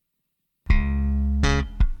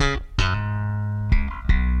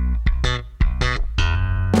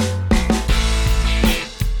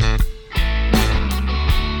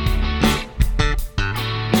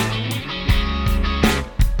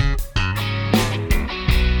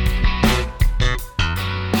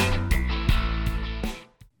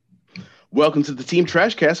Welcome to the Team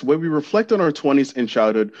Trashcast, where we reflect on our 20s and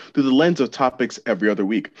childhood through the lens of topics every other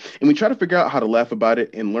week, and we try to figure out how to laugh about it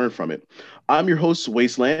and learn from it. I'm your host,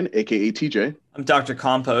 Wasteland, aka TJ. I'm Dr.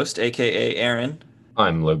 Compost, aka Aaron.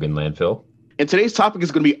 I'm Logan Landfill. And today's topic is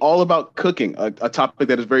going to be all about cooking, a topic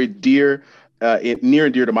that is very near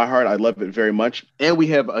and dear to my heart. I love it very much. And we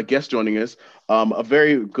have a guest joining us, a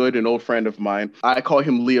very good and old friend of mine. I call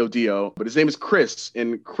him Leo Dio, but his name is Chris.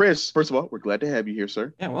 And Chris, first of all, we're glad to have you here,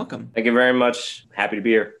 sir. Yeah, welcome. Thank you very much. Happy to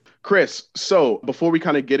be here. Chris, so before we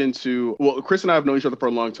kind of get into, Chris and I have known each other for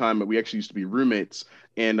a long time, but we actually used to be roommates.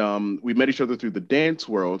 And we met each other through the dance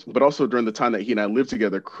world, but also during the time that he and I lived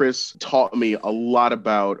together, Chris taught me a lot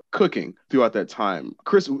about cooking throughout that time.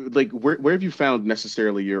 Chris, like, where have you found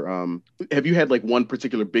necessarily your, have you had like one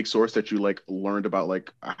particular big source that you like learned about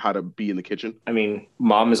like how to be in the kitchen? I mean,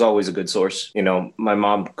 mom is always a good source. You know, my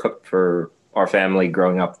mom cooked for our family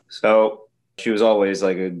growing up. So she was always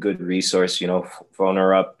like a good resource, you know, phone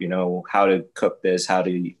her up, you know, how to cook this, how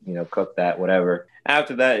to, you know, cook that, whatever.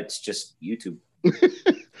 After that, it's just YouTube.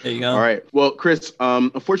 There you go. All right. Well, Chris,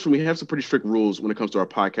 unfortunately, we have some pretty strict rules when it comes to our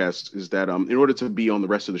podcast, is that in order to be on the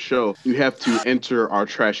rest of the show, you have to enter our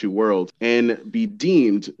trashy world and be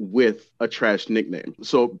deemed with a trash nickname.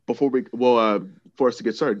 So for us to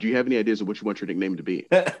get started, do you have any ideas of what you want your nickname to be?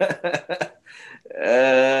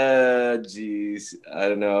 Geez, I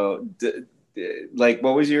don't know. Like,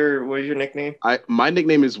 what was your nickname? My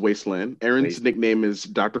nickname is Wasteland. Aaron's nickname is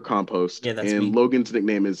Dr. Compost. Yeah, that's and me. Logan's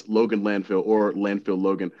nickname is Logan Landfill or Landfill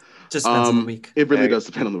Logan. Just depends on the week. It really does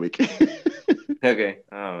depend on the week. Okay,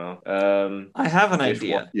 I don't know. I have an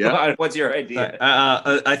idea. Yeah. What's your idea?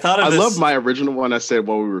 I thought of I this. love my original one I said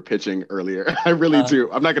while we were pitching earlier. I really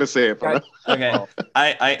do. I'm not gonna say it, but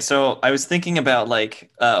Okay. So I was thinking about like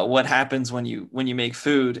what happens when you make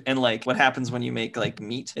food, and like what happens when you make like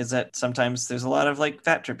meat is that sometimes there's a lot of like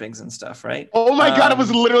fat drippings and stuff, right? oh my god, I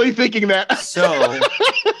was literally thinking that. So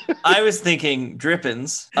I was thinking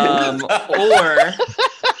drippins,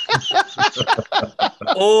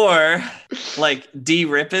 or like D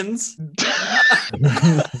Rippins.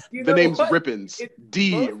 The name's Rippins.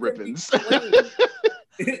 D Rippins.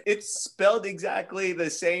 It's spelled exactly the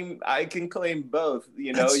same. I can claim both.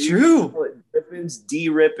 You know, That's you true. Can call it Rippins, D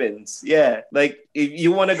Rippins. Yeah, like if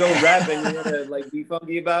you want to go rap and you want to like be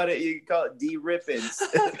funky about it, you can call it D Rippins.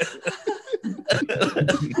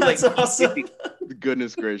 That's awesome.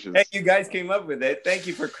 Goodness gracious. Hey, you guys came up with it. Thank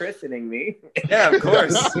you for christening me. Yeah, of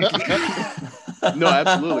course. No,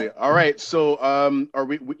 absolutely. All right. So,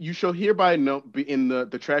 you shall hereby know in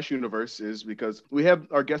the trash universe is because we have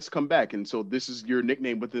our guests come back, and so this is your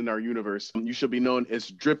nickname within our universe. You shall be known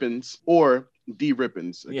as Drippins or D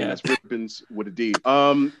Rippins. Again, that's Rippins with a D.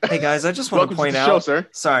 Hey guys, I just want to point out. Show, sir.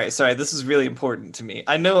 Sorry, this is really important to me.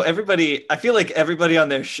 I know everybody. I feel like everybody on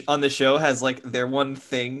their on the show has like their one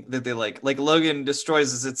thing that they like. Like Logan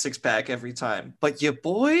destroys his 6-pack every time, but your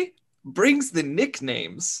boy brings the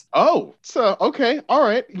nicknames. Oh, so okay, all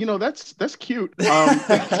right. You know that's cute.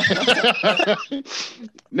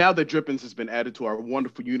 Now that Drippins has been added to our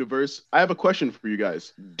wonderful universe, I have a question for you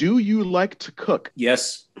guys. Do you like to cook?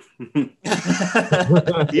 Yes. Yeah,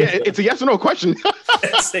 it's a yes or no question.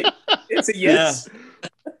 It's a yes.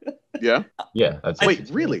 Yeah. Yeah. Wait,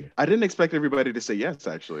 really? I didn't expect everybody to say yes,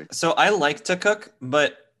 actually. So I like to cook,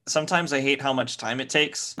 but sometimes I hate how much time it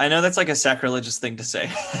takes. I know that's like a sacrilegious thing to say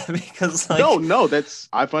because like no,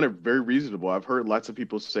 I find it very reasonable. I've heard lots of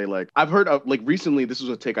people say I've heard like recently, this was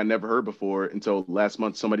a take I never heard before until last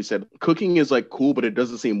month. Somebody said cooking is like cool, but it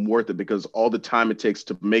doesn't seem worth it because all the time it takes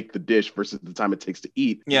to make the dish versus the time it takes to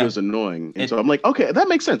eat is annoying. And so I'm like, okay, that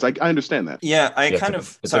makes sense. I understand that. Yeah,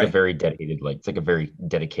 it's like a very dedicated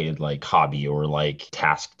like hobby or like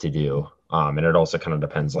task to do. And it also kind of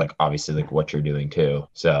depends, like, obviously, like, what you're doing, too.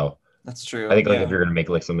 So that's true. I think, like, if you're going to make,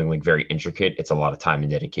 like, something, like, very intricate, it's a lot of time and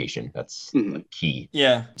dedication. That's like, key.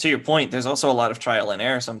 Yeah. To your point, there's also a lot of trial and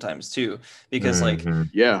error sometimes, too. Because, like,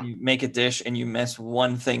 you make a dish and you mess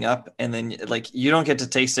one thing up, and then, like, you don't get to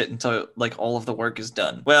taste it until, like, all of the work is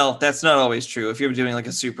done. Well, that's not always true. If you're doing, like,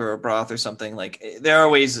 a soup or a broth or something, like, there are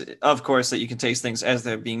ways, of course, that you can taste things as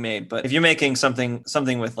they're being made. But if you're making something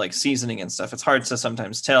with, like, seasoning and stuff, it's hard to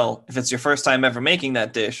sometimes tell if it's your first time ever making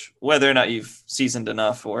that dish, whether or not you've seasoned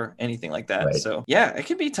enough or anything like that. Right. So yeah, it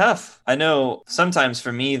can be tough. I know sometimes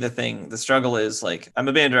for me, the struggle is like, I'm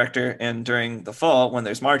a band director, and during the fall when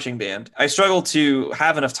there's marching band, I struggle to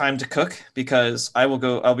have enough time to cook because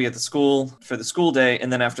I'll be at the school for the school day.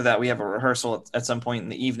 And then after that, we have a rehearsal at some point in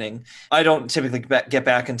the evening. I don't typically get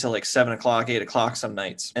back until like 7 o'clock, 8 o'clock some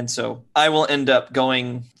nights. And so I will end up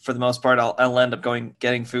going for the most part, I'll end up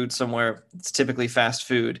getting food somewhere. It's typically fast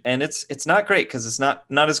food, and it's not great because it's not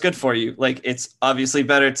as good for you. Like, it's obviously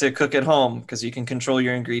better to cook at home because you can control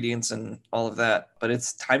your ingredients and all of that, but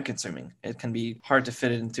it's time consuming. It can be hard to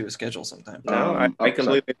fit it into a schedule sometimes. No, I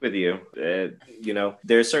completely agree with you.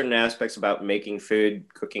 There are certain aspects about making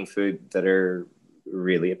food, cooking food that are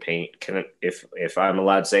really a pain. If I'm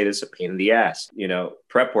allowed to say this, a pain in the ass.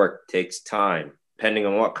 Prep work takes time. Depending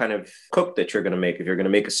on what kind of cook that you're going to make. If you're going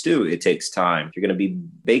to make a stew, it takes time. If you're going to be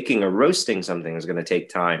baking or roasting something, it's going to take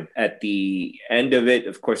time. At the end of it,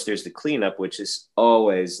 of course, there's the cleanup, which is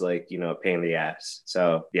always a pain in the ass.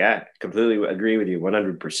 So yeah, completely agree with you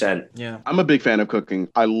 100%. Yeah. I'm a big fan of cooking.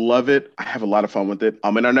 I love it. I have a lot of fun with it.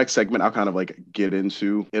 In our next segment, I'll kind of get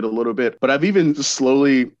into it a little bit, but I've even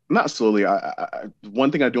not slowly.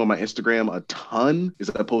 One thing I do on my Instagram a ton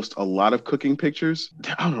is I post a lot of cooking pictures.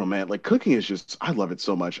 I don't know, man. Cooking is just, I love it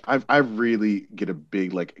so much. I really get a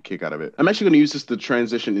big kick out of it. I'm actually going to use this to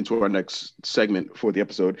transition into our next segment for the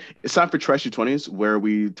episode. It's time for Trashy 20s, where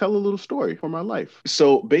we tell a little story from our life.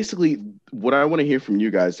 So basically, what I want to hear from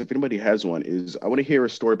you guys, if anybody has one, is I want to hear a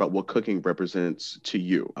story about what cooking represents to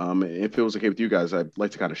you. If it was okay with you guys, I'd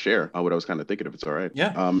like to kind of share what I was kind of thinking, if it's all right.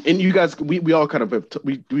 Yeah. And you guys, we all kind of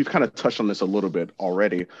we've kind of touched on this a little bit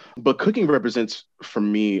already, but cooking represents for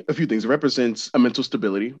me a few things. It represents a mental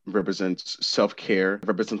stability, it represents self-care, it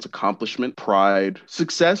represents accomplishment, pride,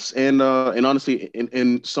 success, and honestly,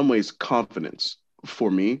 in some ways, confidence.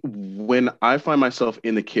 For me, when I find myself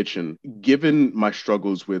in the kitchen, given my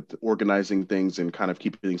struggles with organizing things and kind of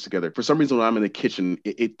keeping things together, for some reason, when I'm in the kitchen,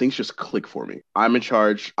 things just click for me. I'm in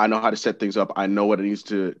charge. I know how to set things up. I know what it needs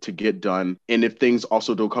to get done. And if things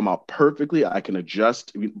also don't come out perfectly, I can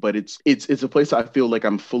adjust. But it's a place I feel like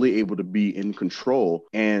I'm fully able to be in control,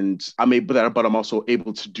 and but I'm also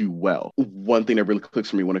able to do well. One thing that really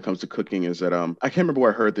clicks for me when it comes to cooking is that I can't remember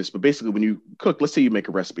where I heard this, but basically, when you cook, let's say you make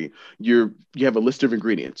a recipe, you have a list of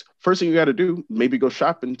ingredients. First thing you got to do, maybe go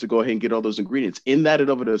shopping to go ahead and get all those ingredients. In that and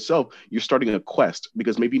of itself, you're starting a quest,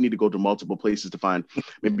 because maybe you need to go to multiple places to find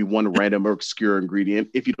maybe one random or obscure ingredient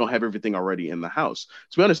if you don't have everything already in the house.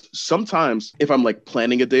 To be honest, sometimes if I'm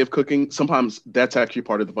planning a day of cooking, sometimes that's actually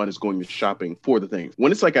part of the fun, is going to shopping for the thing.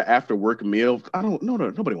 When it's an after work meal,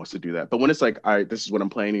 nobody wants to do that. But when it's all right, this is what I'm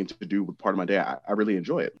planning to do with part of my day, I really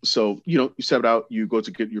enjoy it. So, you set it out, you go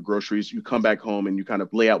to get your groceries, you come back home and you kind of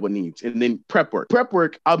lay out what needs, and then prep work. Prep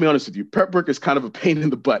work, I'll be honest with you, prep work is kind of a pain in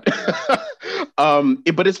the butt.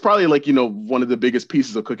 But it's probably one of the biggest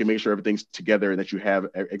pieces of cooking, make sure everything's together and that you have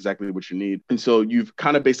exactly what you need. And so you've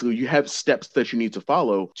kind of you have steps that you need to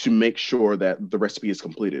follow to make sure that the recipe is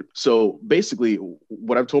completed. So basically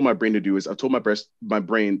what I've told my brain to do is I've told my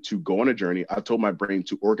brain to go on a journey. I've told my brain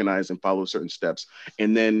to organize and follow certain steps,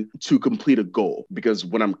 and then to complete a goal. Because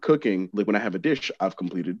when I'm cooking, when I have a dish, I've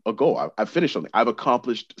completed a goal. I've finished something. I've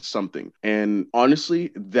accomplished something. And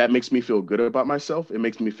honestly, that makes me feel good about myself. It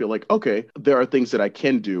makes me feel like, okay, there are things that I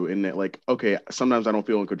can do, and that okay, sometimes I don't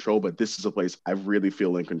feel in control, but this is a place I really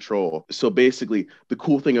feel in control. So basically, the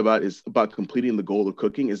cool thing about completing the goal of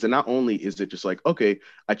cooking is that not only is it just okay,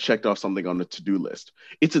 I checked off something on the to-do list.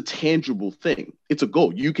 It's a tangible thing. It's a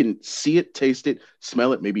goal. You can see it, taste it,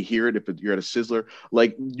 smell it, maybe hear it if you're at a Sizzler.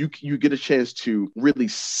 You get a chance to really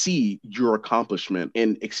see your accomplishment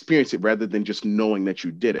and experience it, rather than just knowing that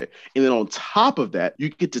you did it. And then on top of that, you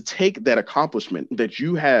get to take that accomplishment that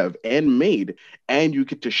you have and made, and you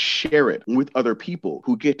get to share it with other people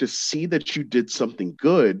who get to see that you did something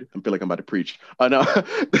good. I feel like I'm about to preach.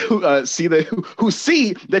 Who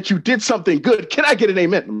see that you did something good. Can I get an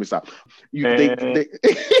amen? Let me stop.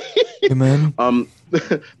 Amen.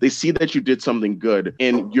 They see that you did something good,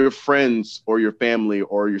 and your friends or your family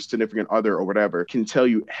or your significant other or whatever can tell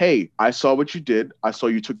you, hey, I saw what you did. I saw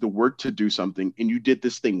you took the work to do something, and you did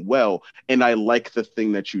this thing well. And I like the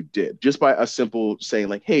thing that you did, just by a simple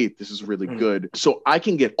saying hey, this is really good. So I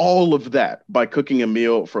can get all of that by cooking a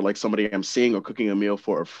meal for somebody I'm seeing, or cooking a meal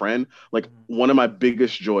for a friend. One of my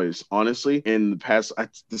biggest joys, honestly, in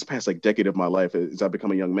this past decade of my life, as I've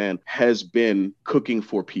become a young man, has been cooking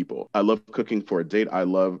for people. I love cooking for a date.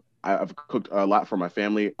 I've cooked a lot for my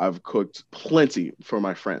family. I've cooked plenty for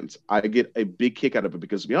my friends. I get a big kick out of it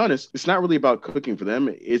because, to be honest, it's not really about cooking for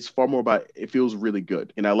them. It's far more about, it feels really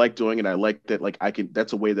good. And I like doing it. I like that,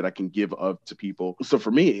 that's a way that I can give of to people. So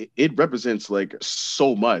for me, it represents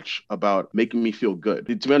so much about making me feel good.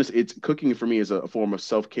 To be honest, it's cooking for me is a form of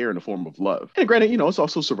self-care and a form of love. And granted, it's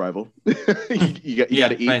also survival. you got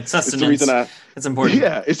to eat. Right. Sustenance. It's the reason it's important.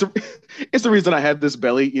 Yeah. It's the reason I have this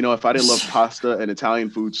belly. If I didn't love pasta and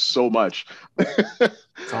Italian food so much.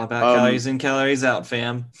 It's all about calories in, calories out,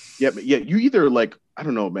 fam. Yeah, you either I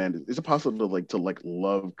don't know, man. Is it possible to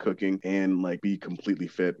love cooking and like be completely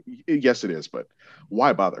fit? Yes, it is, but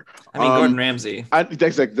why bother? I mean, Gordon Ramsay.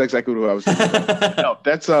 That's exactly what I was thinking about. No,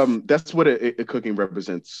 that's what a cooking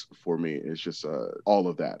represents for me. It's just all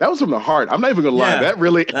of that. That was from the heart. I'm not even gonna lie. That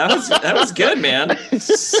was good, man.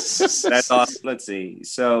 That's awesome. Let's see.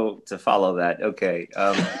 So to follow that, okay.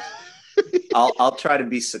 I'll try to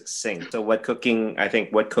be succinct. So what cooking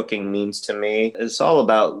means to me is all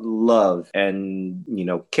about love and,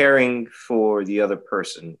 caring for the other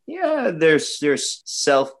person. Yeah, there's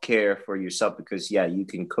self-care for yourself because you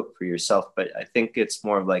can cook for yourself, but I think it's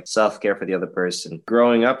more of like self-care for the other person.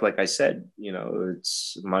 Growing up, like I said,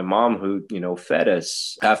 it's my mom who, fed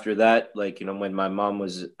us. After that, when my mom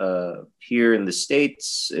was here in the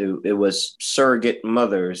States, it was surrogate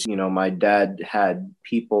mothers. My dad had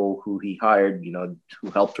people who he hired,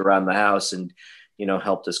 who helped around the house and,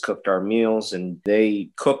 helped us cook our meals, and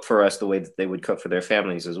they cook for us the way that they would cook for their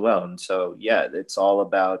families as well. And so, it's all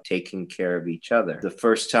about taking care of each other. The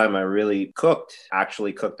first time I really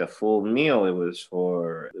actually cooked a full meal, it was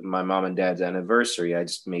for my mom and dad's anniversary. I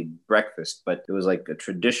just made breakfast, but it was like a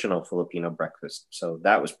traditional Filipino breakfast. So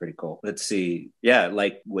that was pretty cool. Let's see. Yeah,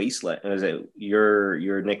 like Wasteland. Is it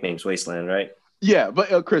your nickname's Wasteland, right? Yeah,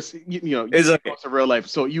 but Chris, it's a real life,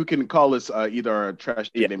 so you can call us either our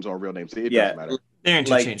trash names or real names. It doesn't matter. They're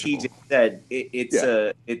interchangeable. Like TJ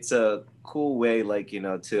said, it's a cool way,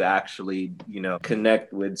 to actually,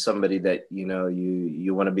 connect with somebody that,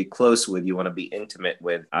 you want to be close with, you want to be intimate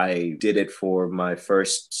with. I did it for my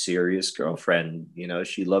first serious girlfriend.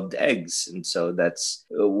 She loved eggs. And so that's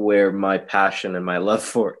where my passion and my love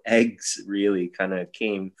for eggs really kind of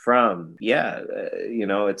came from.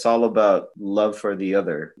 It's all about love for the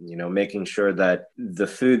other, making sure that the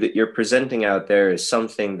food that you're presenting out there is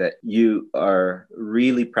something that you are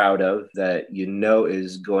really proud of, that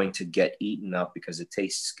is going to get eaten up because it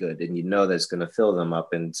tastes good, and that's going to fill them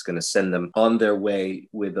up and it's going to send them on their way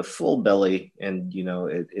with a full belly, and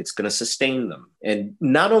it's going to sustain them. And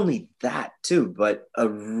not only that too, but a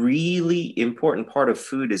really important part of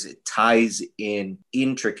food is it ties in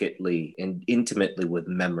intricately and intimately with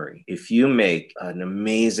memory. If you make an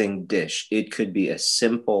amazing dish, it could be as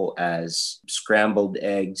simple as scrambled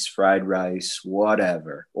eggs, fried rice,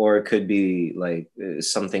 whatever, or it could be like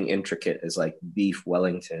something intricate as like beef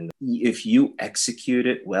Wellington. If you execute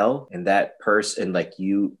it well, and that person, like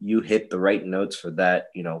you hit the right notes for that,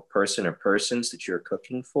 person or persons that you're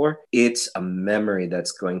cooking for, it's a memory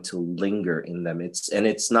that's going to linger in them.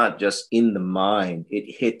 It's not just in the mind,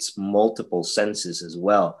 it hits multiple senses as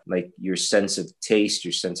well, like your sense of taste,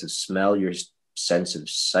 your sense of smell, your sense of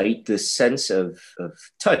sight, the sense of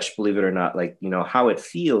touch, believe it or not, how it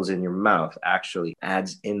feels in your mouth actually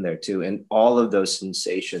adds in there too. And all of those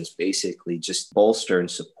sensations basically just bolster and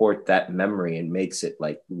support that memory and makes it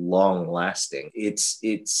like long lasting. It's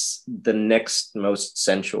the next most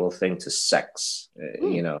sensual thing to sex.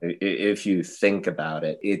 If you think about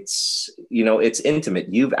it, it's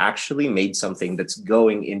intimate. You've actually made something that's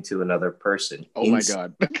going into another person. Oh my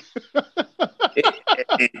God.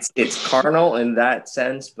 It's carnal in that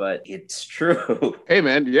sense, but it's true. Hey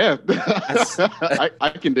man, yeah. I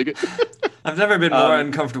can dig it. I've never been more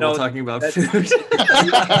uncomfortable talking about food.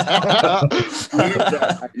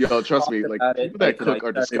 Yo, trust me, like people that cook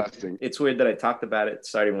are disgusting. It's weird that I talked about it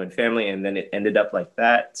starting with family and then it ended up like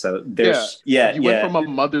that. So there's you went from a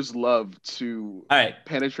mother's love to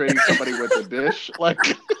penetrating somebody with a dish. Like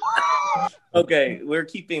okay, we're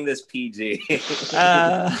keeping this PG.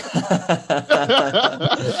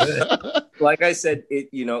 Like I said,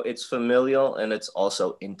 it's familial and it's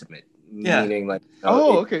also intimate. Yeah. Meaning like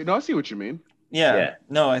okay. No, I see what you mean. Yeah.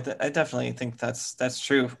 No, I definitely think that's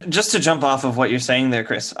true. Just to jump off of what you're saying there,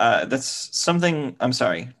 Chris, that's something. I'm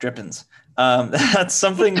sorry, Drippins. That's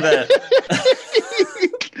something that.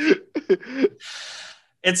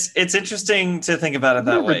 It's interesting to think about it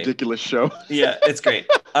that way. Ridiculous show. Yeah, it's great.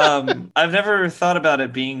 I've never thought about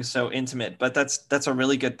it being so intimate, but that's a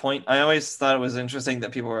really good point. I always thought it was interesting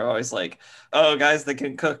that people were always like, "Oh, guys that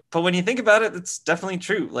can cook." But when you think about it, it's definitely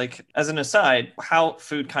true. Like as an aside, how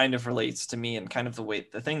food kind of relates to me and kind of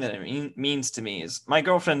the thing that it means to me is my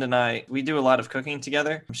girlfriend and I, we do a lot of cooking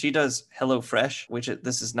together. She does HelloFresh, which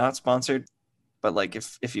this is not sponsored. But like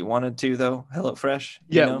if you wanted to though, HelloFresh.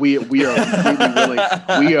 Yeah, we are completely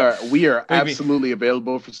willing. We are absolutely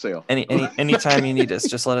available for sale. Anytime you need us,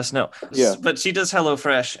 just let us know. Yeah. But she does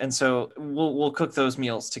HelloFresh, and so we'll cook those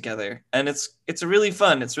meals together. And it's really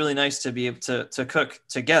fun. It's really nice to be able to cook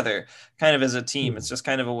together, kind of as a team. It's just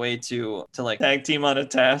kind of a way to like tag team on a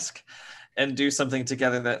task and do something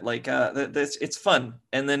together that it's fun.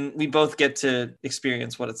 And then we both get to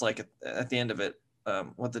experience what it's like at the end of it.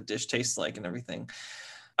 what the dish tastes like and everything.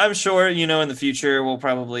 I'm sure, in the future we'll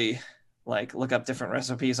probably like look up different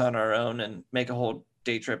recipes on our own and make a whole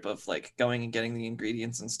day trip of like going and getting the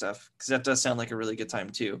ingredients and stuff, because that does sound like a really good time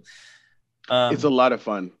too. It's a lot of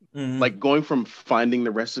fun. Mm-hmm. Like going from finding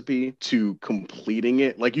the recipe to completing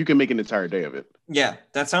it, like you can make an entire day of it. Yeah,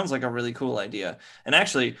 that sounds like a really cool idea, and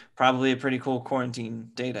actually probably a pretty cool quarantine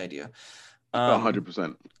date idea.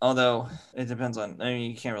 100%. Although it depends on,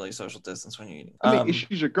 you can't really social distance when you're eating.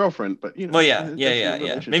 She's your girlfriend, but Well, yeah.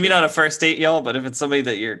 Maybe not a first date, y'all, but if it's somebody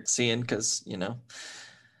that you're seeing, because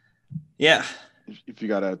yeah. If you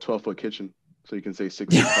got a 12-foot kitchen, so you can say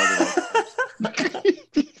 6 feet.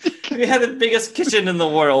 We had the biggest kitchen in the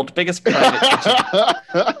world, biggest private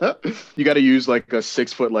kitchen. You got to use like a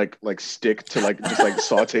 6-foot like stick to like just like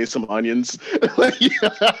saute some onions. That's like you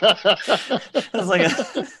got like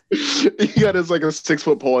a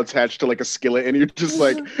 6-foot pole attached to like a skillet, and you're just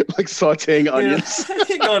like sauteing onions.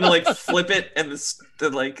 You're going to like flip it, and the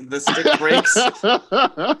stick breaks.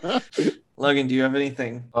 Logan, do you have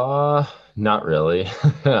anything? Not really.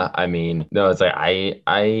 I mean, no, it's like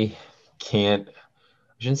I can't.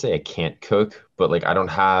 I shouldn't say I can't cook, but like I don't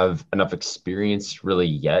have enough experience really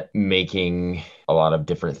yet making a lot of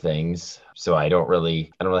different things. So I don't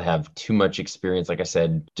really have too much experience. Like I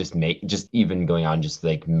said, just even going on just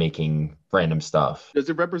like making random stuff.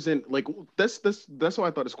 Does it represent like that's why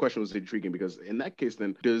I thought this question was intriguing, because in that case,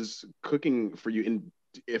 then does cooking for you,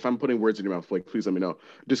 if I'm putting words in your mouth, like, please let me know.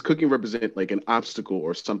 Does cooking represent like an obstacle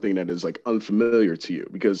or something that is like unfamiliar to you?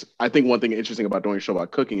 Because I think one thing interesting about doing a show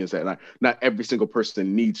about cooking is that not every single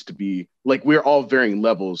person needs to be like, we're all varying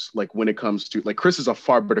levels. Like when it comes to like, Chris is a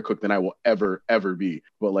far better cook than I will ever be.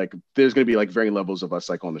 But like, there's going to be like varying levels of us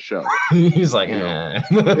like on the show. He's like,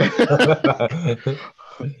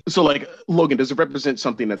 So like, Logan, does it represent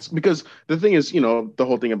something that's, because the thing is, the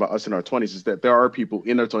whole thing about us in our 20s is that there are people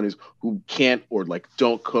in their 20s who can't or like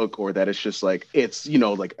don't cook, or that it's just like, it's,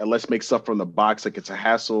 like, let's make stuff from the box. Like it's a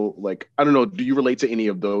hassle. Like, I don't know. Do you relate to any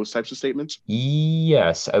of those types of statements?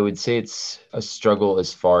 Yes, I would say it's a struggle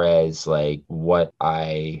as far as like what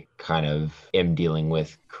I kind of am dealing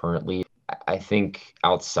with currently. I think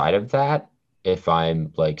outside of that, if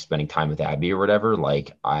I'm like spending time with Abby or whatever,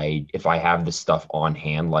 like if I have the stuff on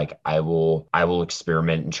hand, like I will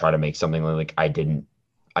experiment and try to make something like I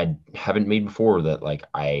haven't made before that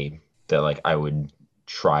I would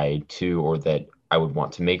try to, or that I would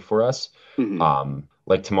want to make for us. Mm-hmm.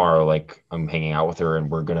 Like tomorrow, like I'm hanging out with her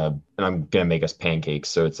and I'm gonna make us pancakes.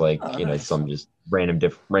 So it's like, nice. Some just random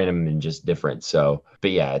and just different. So,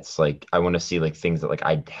 but yeah, it's like, I want to see like things that like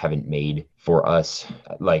I haven't made for us.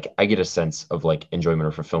 Like I get a sense of like enjoyment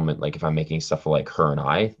or fulfillment. Like if I'm making stuff for like her and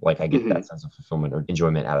I, like I get that sense of fulfillment or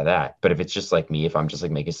enjoyment out of that. But if it's just like me, if I'm just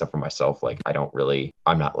like making stuff for myself, like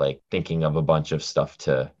I'm not like thinking of a bunch of stuff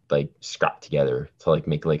to like scrap together to like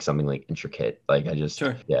make like something like intricate. Like I just,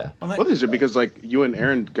 yeah. Well, is it because like you and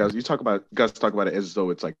Aaron guys talk about it as though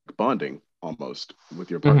it's like bonding almost with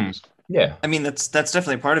your partners. Yeah. I mean, that's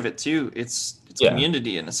definitely part of it too. It's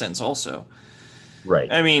community in a sense also.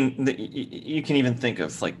 Right. I mean, you can even think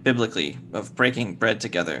of like biblically of breaking bread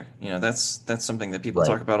together. That's something that people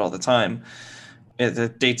talk about all the time.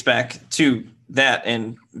 It dates back to that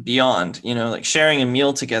and beyond. Like sharing a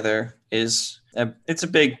meal together it's a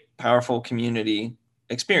big, powerful community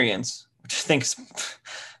experience, which I think is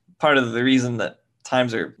part of the reason that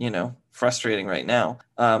times are, frustrating right now,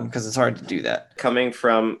 because it's hard to do that. Coming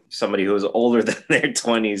from somebody who is older than their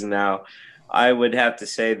 20s now, I would have to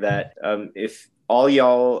say that if all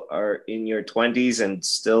y'all are in your 20s and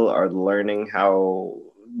still are learning how,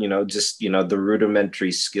 the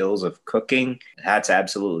rudimentary skills of cooking, that's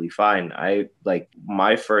absolutely fine. I like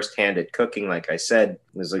my first hand at cooking, like I said,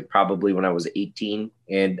 was like probably when I was 18.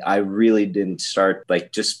 And I really didn't start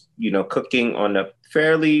like just, cooking on a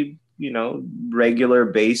fairly regular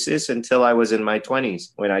basis until I was in my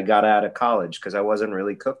 20s when I got out of college, because I wasn't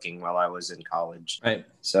really cooking while I was in college. Right.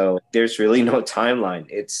 So there's really no timeline.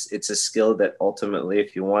 It's a skill that ultimately,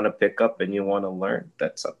 if you want to pick up and you want to learn,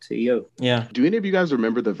 that's up to you. Yeah. Do any of you guys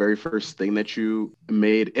remember the very first thing that you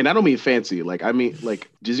made? And I don't mean fancy. Like, I mean, like,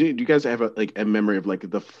 do you guys have a memory of like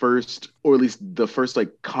the first, or at least the first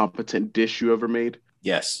like competent dish you ever made?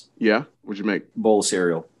 Yes. Yeah. What'd you make? Bowl of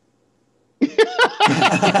cereal. Wait,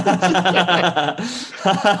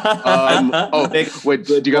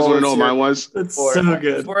 do you guys want to know what mine was? That's so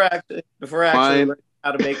good. Before I actually learned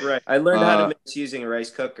how to make rice, I learned how to make using a rice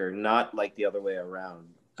cooker, not like the other way around.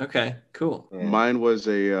 Okay, cool. Yeah. Mine was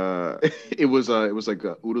it was like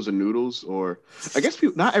oodles and noodles, or I guess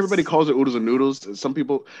not everybody calls it oodles and noodles. Some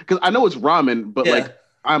people, because I know it's ramen, but like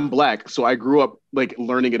I'm black, so I grew up like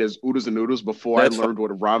learning it as oodles and noodles before I learned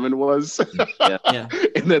what ramen was. Yeah.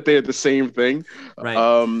 And that they're the same thing.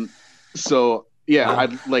 Right. So yeah, Wow.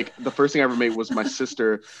 I like the first thing I ever made was my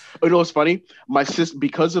sister. Oh, you know what's funny? My sister,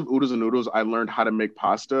 because of oodles and noodles, I learned how to make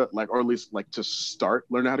pasta, like, or at least like to start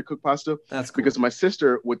learning how to cook pasta. That's cool. Because my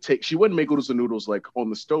sister she wouldn't make oodles and noodles like on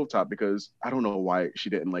the stovetop because I don't know why she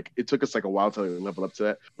didn't. Like, it took us like a while to level up to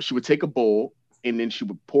that. She would take a bowl and then she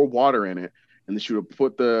would pour water in it. And then she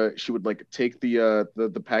would like take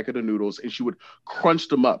the packet of noodles and she would crunch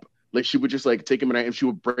them up. Like, she would just like take them and she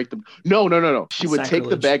would break them. No. She would take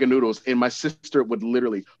the bag of noodles and my sister would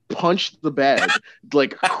literally punch the bag.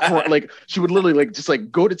 Like she would literally like just like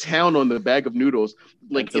go to town on the bag of noodles,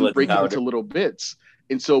 like, and break it into little bits.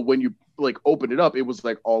 And so when you like open it up, it was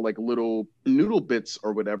like all like little noodle bits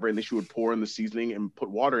or whatever. And then she would pour in the seasoning and put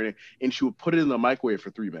water in it, and she would put it in the microwave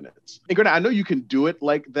for 3 minutes. And granted, I know you can do it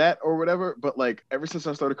like that or whatever, but like ever since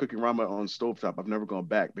I started cooking ramen on stovetop, I've never gone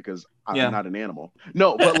back because I'm not an animal.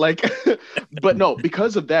 No, but like, but no,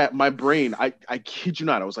 because of that, my brain, I kid you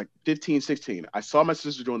not, I was like 15, 16. I saw my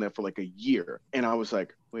sister doing that for like a year. And I was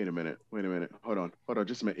like, wait a minute. Hold on,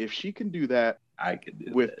 just a minute. If she can do that, I could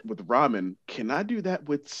do with ramen, can I do that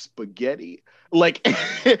with spaghetti? Like,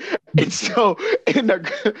 and so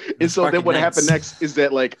then what happened next is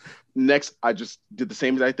that like I just did the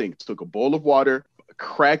same exact thing. Took a bowl of water,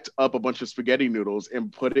 cracked up a bunch of spaghetti noodles,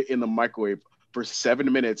 and put it in the microwave for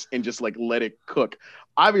 7 minutes and just like let it cook.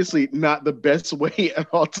 Obviously not the best way at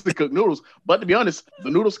all to cook noodles, but to be honest, the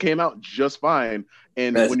noodles came out just fine.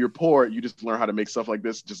 And when you're poor, you just learn how to make stuff like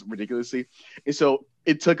this just ridiculously. And so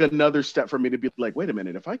it took another step for me to be like, wait a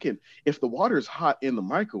minute, if the water's hot in the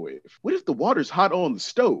microwave, what if the water's hot on the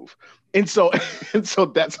stove? And so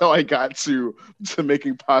that's how I got to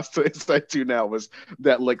making pasta as I do now, was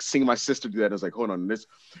that like seeing my sister do that. I was like, hold on,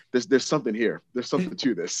 there's something here. There's something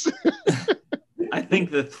to this. I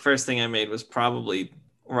think the first thing I made was probably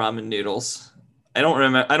ramen noodles. I don't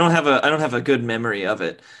remember. I don't have a good memory of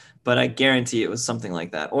it, but I guarantee it was something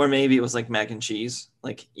like that. Or maybe it was like mac and cheese,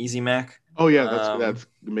 like Easy Mac. Oh yeah, that's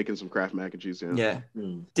making some Kraft mac and cheese. Yeah.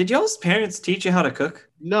 Did y'all's parents teach you how to cook?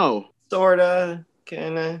 No. Sorta,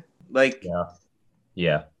 kinda. Like.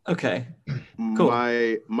 Yeah. Okay. Cool.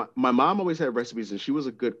 My mom always had recipes, and she was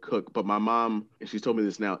a good cook. But my mom, and she's told me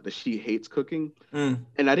this now, that she hates cooking. And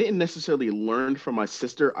I didn't necessarily learn from my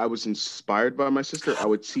sister. I was inspired by my sister. I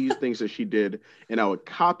would see things that she did, and I would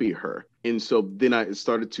copy her. And so then I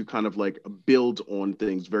started to kind of like build on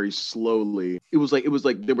things very slowly. It was like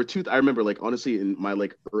there were I remember like honestly in my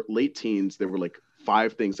like late teens, there were like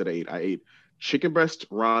 5 things that I ate. I ate chicken breast,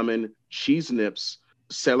 ramen, cheese nips,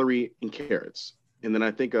 celery, and carrots. And then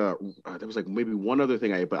I think there was like maybe one other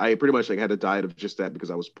thing I ate, but I pretty much like had a diet of just that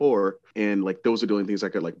because I was poor, and like those are the only things I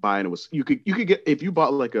could like buy. And it was you could get, if you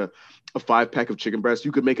bought like a 5-pack of chicken breast,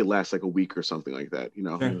 you could make it last like a week or something like that, you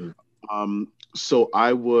know. Sure. So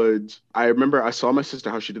I remember I saw my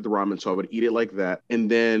sister how she did the ramen, so I would eat it like that. And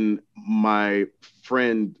then I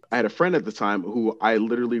had a friend at the time who I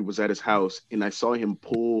literally was at his house, and I saw him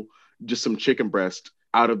pull just some chicken breast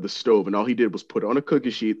out of the stove, and all he did was put it on a cookie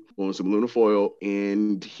sheet on some aluminum foil,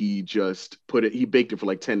 and he baked it for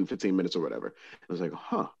like 10-15 minutes or whatever. I was like,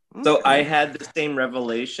 huh. Okay. So I had the same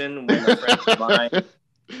revelation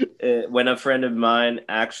when a friend of mine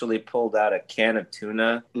actually pulled out a can of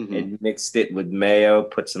tuna and mixed it with mayo,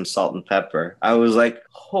 put some salt and pepper. I was like,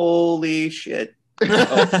 holy shit.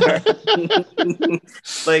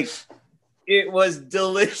 Like, it was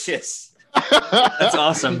delicious. That's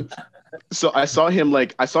awesome. So I saw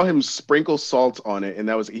him sprinkle salt on it, and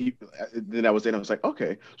then that was it. I was like,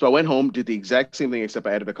 okay. So I went home, did the exact same thing, except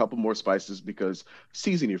I added a couple more spices, because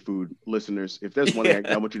season your food, listeners. If there's one thing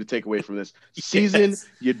I want you to take away from this, season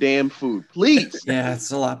your damn food, please. Yeah,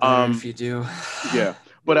 it's a lot better if you do. Yeah,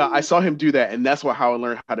 but I saw him do that, and that's how I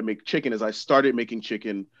learned how to make chicken. Is I started making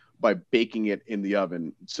chicken by baking it in the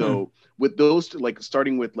oven. So with those, like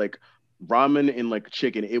starting with like ramen and like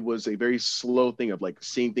chicken, it was a very slow thing of like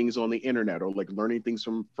seeing things on the internet or like learning things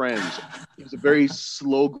from friends. It was a very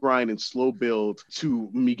slow grind and slow build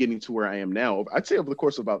to me getting to where I am now. I'd say over the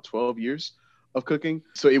course of about 12 years of cooking.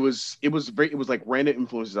 So it was like random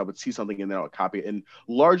influences. I would see something and then I would copy it. And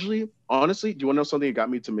largely, honestly, do you want to know something that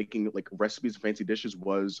got me to making like recipes and fancy dishes? I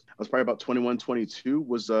was probably about 21, 22,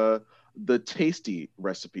 was the tasty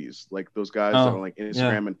recipes, like those guys that are like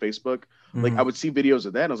Instagram and Facebook. Like I would see videos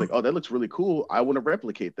of that and I was like, oh, that looks really cool. I want to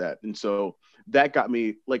replicate that. And so that got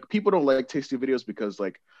me, like, people don't like tasty videos because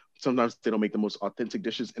like sometimes they don't make the most authentic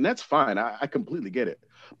dishes, and that's fine. I completely get it.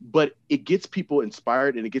 But it gets people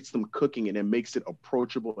inspired and it gets them cooking and it makes it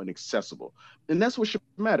approachable and accessible. And that's what should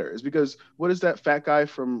matter, is because what does that fat guy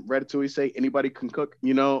from Ratatouille say? Anybody can cook,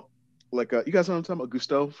 you know? Like, you guys know what I'm talking about?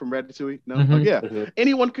 Gusteau from Ratatouille? No? Mm-hmm. Oh, yeah. Mm-hmm.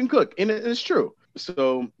 Anyone can cook. And it's true.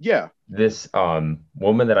 So, yeah. This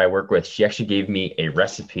woman that I work with, she actually gave me a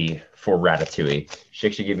recipe for Ratatouille. She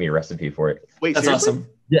actually gave me a recipe for it. Wait, that's seriously? awesome.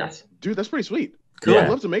 Yes. Dude, that's pretty sweet. Cool. Yeah. I'd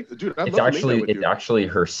love to make, dude, I'd it's love actually, to make that with it's you. actually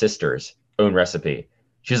her sister's own recipe.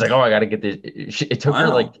 She's like, oh, I got to get this. It took her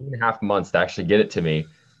like 2.5 months to actually get it to me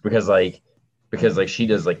because she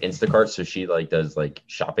does like Instacart, so she like does like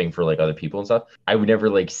shopping for like other people and stuff. I would never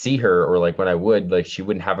like see her, or like when I would, like she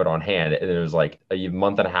wouldn't have it on hand. And it was like a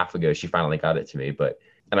month and a half ago she finally got it to me,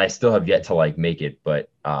 and I still have yet to like make it, but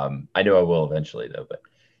I know I will eventually though. But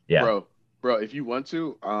yeah, bro, if you want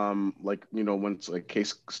to, like, you know, once like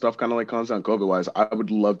case stuff kind of like calms down COVID wise, I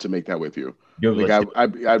would love to make that with you. Like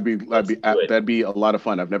that'd be a lot of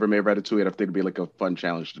fun. I've never made Ratatouille, and I think it'd be like a fun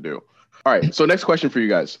challenge to do. All right, so next question for you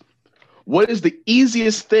guys. What is the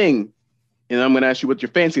easiest thing? And I'm going to ask you what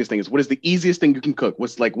your fanciest thing is. What is the easiest thing you can cook?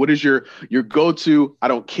 What is your go-to? I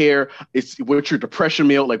don't care. What's your depression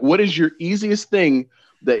meal? Like, what is your easiest thing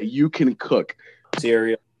that you can cook?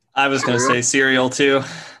 Cereal. I was going to say cereal too.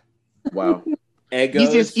 Wow.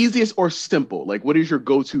 Eggos. Easiest or simple? Like, what is your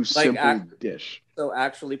go-to simple dish? So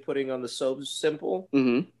actually putting on the stove is simple.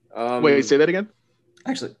 Mm-hmm. Wait, say that again.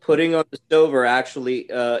 Actually, putting on the stove, or actually,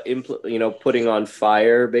 putting on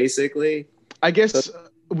fire, basically. I guess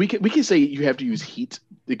we can say you have to use heat.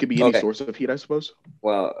 It could be any source of heat, I suppose.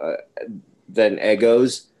 Well, then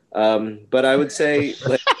Eggos. But I would say,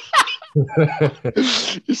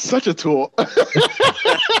 you're such a tool.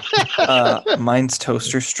 Mine's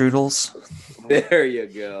toaster strudels. There you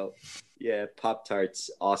go. Yeah, Pop-Tarts,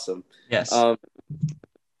 awesome. Yes.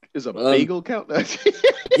 Is a bagel count?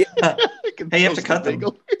 Yeah. Hey, you have to cut them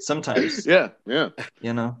sometimes. Yeah.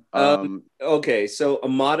 You know. Okay, so a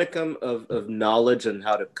modicum of knowledge on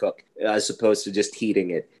how to cook, as opposed to just heating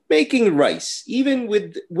it. Making rice, even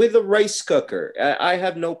with a rice cooker, I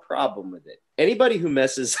have no problem with it. Anybody who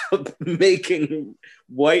messes up making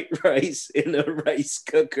white rice in a rice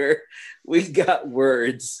cooker, we got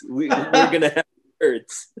words. We're gonna have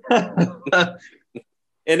words.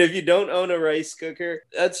 And if you don't own a rice cooker,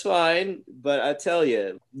 that's fine. But I tell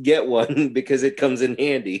you, get one because it comes in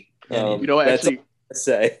handy. You know what? Actually,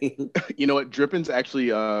 say. You know what? Drippin's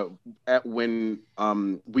actually when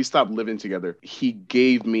we stopped living together, he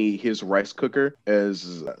gave me his rice cooker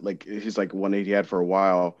as like his like one that he had for a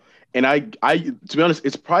while. And I to be honest,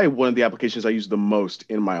 it's probably one of the applications I use the most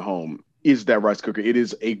in my home is that rice cooker. It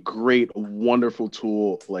is a great, wonderful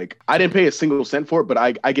tool. Like, I didn't pay a single cent for it, but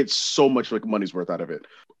I get so much like money's worth out of it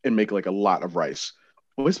and make like a lot of rice.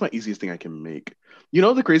 What's my easiest thing I can make? You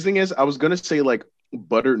know, the crazy thing is I was going to say like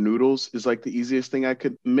buttered noodles is like the easiest thing I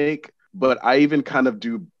could make, but I even kind of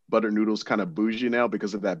do buttered noodles kind of bougie now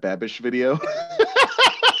because of that Babish video.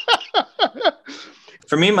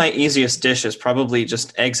 For me, my easiest dish is probably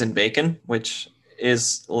just eggs and bacon, which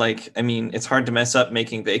is like, I mean, it's hard to mess up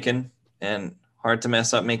making bacon and hard to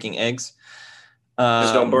mess up making eggs.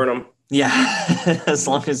 Just don't burn them. Yeah, as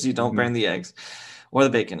long as you don't burn the eggs or the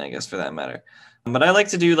bacon, I guess, for that matter. But I like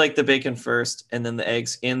to do like the bacon first and then the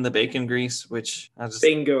eggs in the bacon grease, which I just...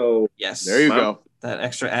 Bingo. Yes. There you go. That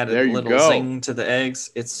extra added little zing to the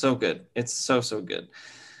eggs. It's so good. It's so good.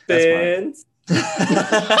 That's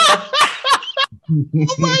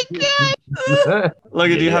Oh my God.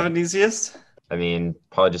 Logan, do you have an easiest? I mean,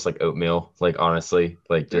 probably just like oatmeal, like honestly,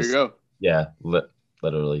 like just, there you go. Yeah,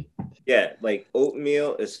 literally. Yeah, like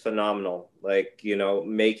oatmeal is phenomenal. Like, you know,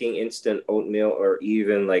 making instant oatmeal or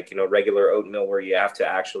even like, you know, regular oatmeal where you have to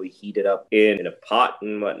actually heat it up in a pot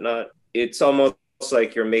and whatnot. It's almost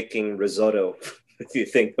like you're making risotto. If you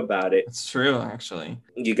think about it. It's true, actually.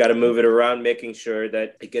 You got to move it around, making sure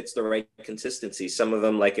that it gets the right consistency. Some of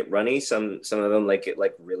them like it runny, some of them like it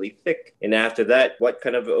like really thick. And after that, what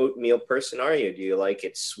kind of oatmeal person are you? Do you like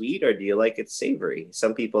it sweet or do you like it savory?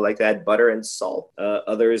 Some people like to add butter and salt.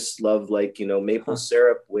 Others love like, you know, maple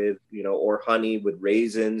syrup with, you know, or honey with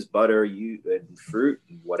raisins, butter, and fruit,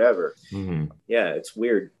 whatever. Mm-hmm. Yeah, it's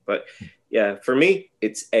weird. But yeah, for me,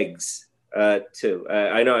 it's eggs. Too.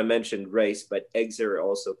 I know I mentioned rice, but eggs are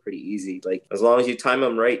also pretty easy. Like, as long as you time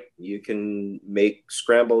them right, you can make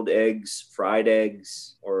scrambled eggs, fried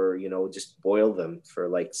eggs, or, you know, just boil them for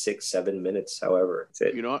like 6-7 minutes, however. That's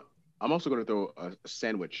it. You know what? I'm also going to throw a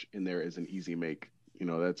sandwich in there as an easy make. You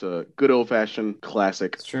know, that's a good old-fashioned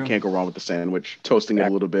classic. It's true. Can't go wrong with the sandwich. Toasting it a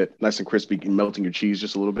little bit, nice and crispy, melting your cheese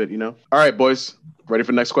just a little bit, you know? All right, boys. Ready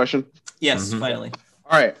for the next question? Yes, finally.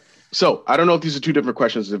 All right. So I don't know if these are two different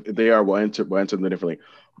questions. If they are, we'll answer them differently.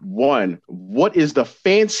 One, what is the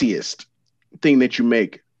fanciest thing that you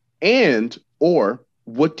make? Or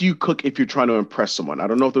what do you cook if you're trying to impress someone? I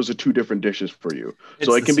don't know if those are two different dishes for you.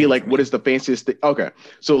 So it can be like, what is the fanciest thing? Okay.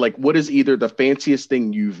 So like, what is either the fanciest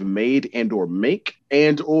thing you've made and or make,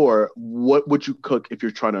 and or what would you cook if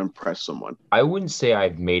you're trying to impress someone? I wouldn't say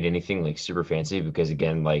I've made anything like super fancy because,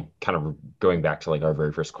 again, like kind of going back to like our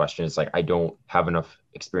very first question, it's like I don't have enough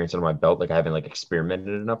experience under my belt. Like I haven't like experimented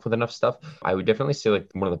enough with enough stuff. I would definitely say like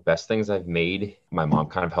one of the best things I've made, my mom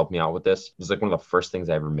kind of helped me out with this. It was like one of the first things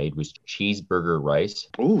I ever made was cheeseburger rice.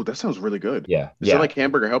 Oh, that sounds really good. Yeah. Is it like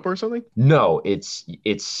Hamburger Helper or something? No, it's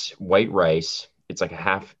white rice. It's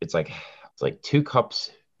like 2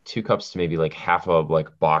 cups to maybe like half of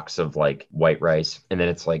like box of like white rice, and then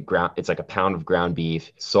it's like a pound of ground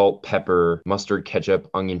beef, salt, pepper, mustard, ketchup,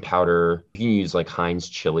 onion powder. You can use like Heinz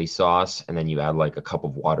chili sauce, and then you add like a cup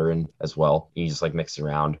of water in as well. You just like mix it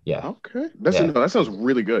around. Yeah. Okay. That sounds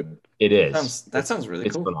really good. It is. That sounds really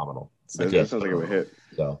cool. It's phenomenal. That sounds like it would hit.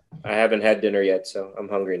 So I haven't had dinner yet, so I'm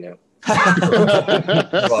hungry now.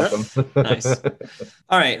 You're welcome. Nice.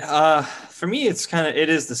 All right. For me, it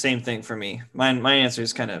is the same thing for me. My answer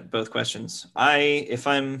is kind of both questions. If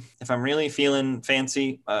I'm really feeling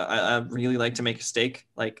fancy, I really like to make a steak,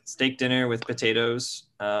 like steak dinner with potatoes,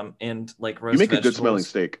 and like roast vegetables. You make a good smelling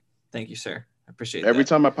steak. Thank you, sir. I appreciate Every that.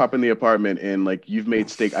 time I pop in the apartment and like you've made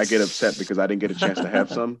steak, I get upset because I didn't get a chance to have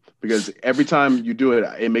some. Because every time you do it,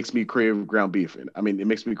 it makes me crave ground beef. I mean, it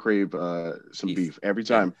makes me crave some beef every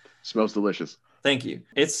time. Yeah. Smells delicious. Thank you.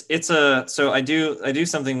 So I do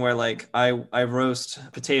something where like I roast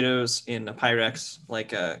potatoes in a Pyrex,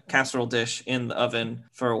 like a casserole dish in the oven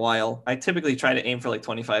for a while. I typically try to aim for like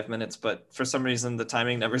 25 minutes, but for some reason the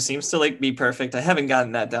timing never seems to like be perfect. I haven't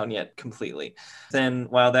gotten that down yet completely. Then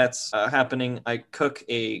while that's happening, I cook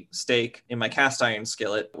a steak in my cast iron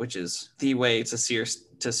skillet, which is the way to sear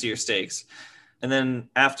steaks. And then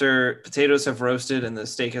after potatoes have roasted and the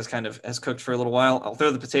steak has cooked for a little while, I'll throw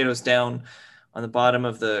the potatoes down on the bottom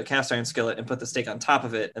of the cast iron skillet and put the steak on top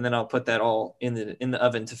of it. And then I'll put that all in the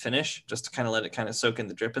oven to finish, just to kind of let it kind of soak in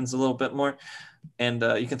the drippings a little bit more. And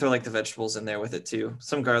you can throw like the vegetables in there with it too.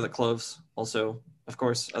 Some garlic cloves, also, of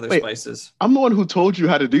course, other spices. I'm the one who told you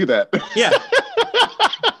how to do that. Yeah.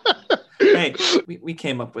 Hey, we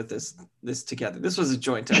came up with this together. This was a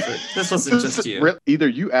joint effort. This wasn't just you. Either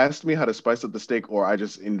you asked me how to spice up the steak, or I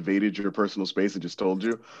just invaded your personal space and just told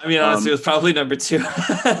you. I mean, honestly, it was probably number two.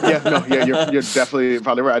 You're definitely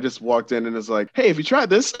probably right. I just walked in and it's like, hey, have you tried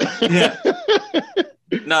this? Yeah.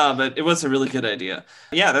 No, but it was a really good idea.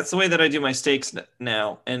 Yeah, that's the way that I do my steaks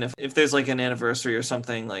now. And if there's like an anniversary or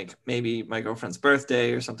something, like maybe my girlfriend's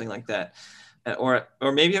birthday or something like that, or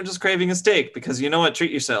maybe I'm just craving a steak because you know what,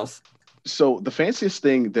 treat yourself. So the fanciest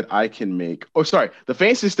thing that the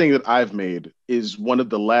fanciest thing that I've made is one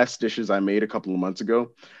of the last dishes I made a couple of months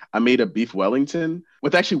ago. I made a beef Wellington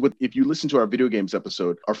if you listen to our video games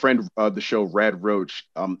episode, our friend of the show, Rad Roach,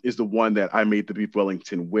 is the one that I made the beef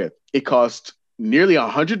Wellington with. It cost nearly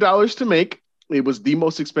 $100 to make. It was the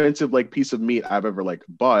most expensive like piece of meat I've ever like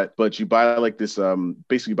bought. But you buy like this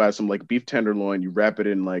basically buy some like beef tenderloin, you wrap it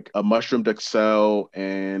in like a mushroom duxelle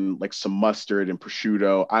and like some mustard and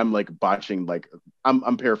prosciutto. I'm like botching, like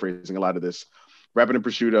I'm paraphrasing a lot of this. Wrap it in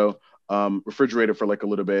prosciutto, refrigerate it for like a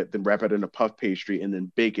little bit, then wrap it in a puff pastry and then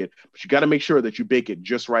bake it. But you got to make sure that you bake it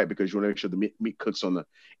just right because you want to make sure the meat cooks on the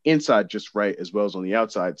inside just right as well as on the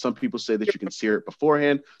outside. Some people say that you can sear it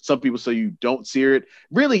beforehand. Some people say you don't sear it.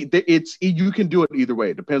 Really, you can do it either way.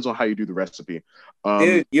 It depends on how you do the recipe.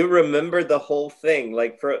 Dude, you remember the whole thing.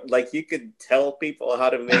 Like you could tell people how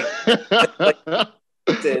to make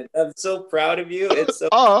I'm so proud of you. It's so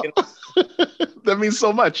that means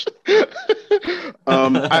so much.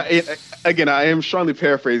 I am strongly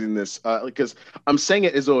paraphrasing this because I'm saying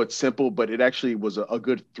it as though it's simple, but it actually was a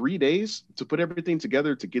good 3 days to put everything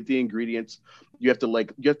together to get the ingredients. You have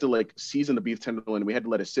to season the beef tenderloin. We had to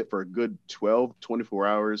let it sit for a good 24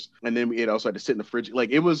 hours. And then it also had to sit in the fridge. Like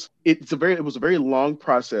it was a very long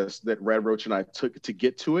process that Rad Roach and I took to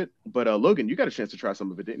get to it. But Logan, you got a chance to try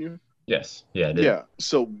some of it, didn't you? Yes. Yeah, I did. Yeah.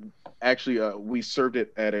 So actually, we served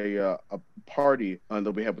it at a party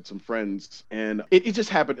that we had with some friends, and it just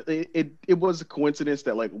happened. It was a coincidence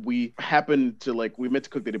that like we happened to we meant to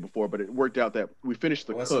cook the day before, but it worked out that we finished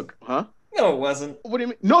the cook. Huh? No, it wasn't. What do you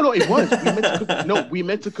mean? No, it was. We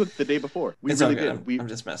meant to cook the day before. We it's really did. I'm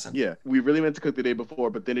just messing. Yeah, we really meant to cook the day before,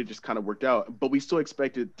 but then it just kind of worked out. But we still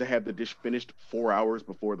expected to have the dish finished 4 hours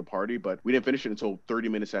before the party, but we didn't finish it until 30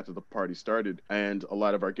 minutes after the party started. And a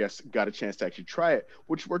lot of our guests got a chance to actually try it,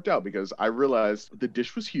 which worked out because I realized the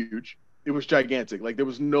dish was huge. It was gigantic. Like there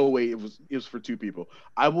was no way it was for 2 people.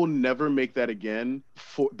 I will never make that again.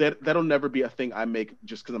 That'll never be a thing I make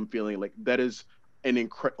just because I'm feeling like that is an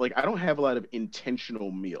like I don't have a lot of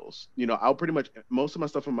intentional meals. You know, I'll pretty much most of my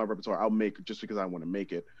stuff in my repertoire I'll make just because I want to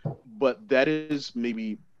make it. But that is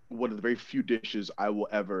maybe one of the very few dishes I will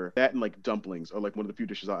ever, that and like dumplings are like one of the few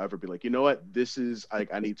dishes I'll ever be like, you know what, this is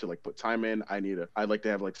like I need to like put time in. I'd like to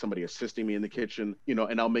have like somebody assisting me in the kitchen, you know,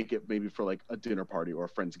 and I'll make it maybe for like a dinner party or a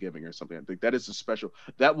Friendsgiving or something. I think that is a special,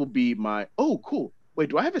 that will be my, oh cool. Wait,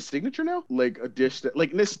 do I have a signature now? Like a dish that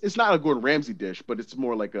like this, it's not a Gordon Ramsay dish, but it's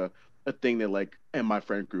more like a thing that like in my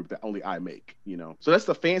friend group that only I make, you know. So that's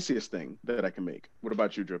the fanciest thing that I can make. What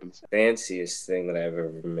about you, Drippins? Fanciest thing that I've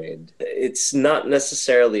ever made. It's not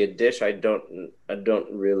necessarily a dish. I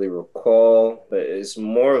don't really recall, but it's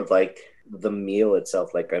more of like the meal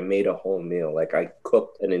itself. Like I made a whole meal. Like I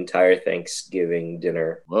cooked an entire Thanksgiving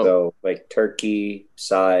dinner. Whoa. So like turkey,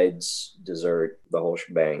 sides, dessert, the whole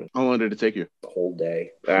shebang. How long did it take you? The whole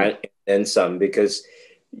day. And some, because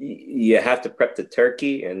you have to prep the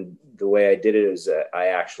turkey, and the way I did it is I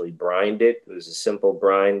actually brined it. It was a simple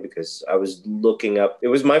brine because I was looking up. It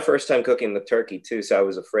was my first time cooking the turkey too, so I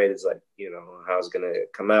was afraid it's like, you know, how's it going to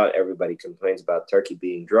come out? Everybody complains about turkey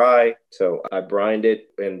being dry. So I brined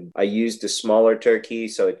it, and I used a smaller turkey,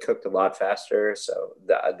 so it cooked a lot faster. So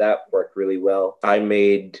that worked really well. I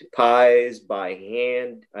made pies by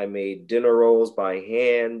hand. I made dinner rolls by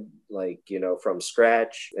hand, like, you know, from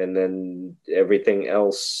scratch. And then everything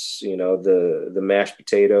else, you know, the mashed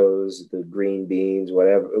potatoes, the green beans,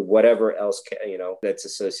 whatever else, you know, that's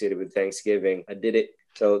associated with Thanksgiving, I did it.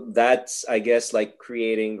 So that's, I guess, like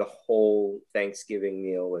creating the whole Thanksgiving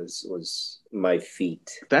meal was my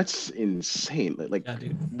feat. That's insane. Like yeah,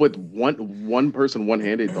 with one person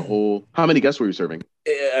one-handed the whole. How many guests were you serving?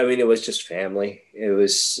 I mean, it was just family. It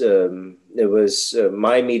was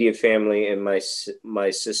my immediate family and my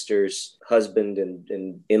sister's husband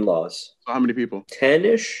and in-laws. How many people?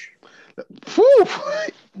 10-ish. Whew.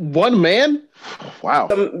 One man? Wow.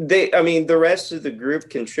 The rest of the group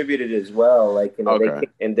contributed as well. Like, you know, okay.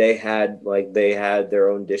 they had their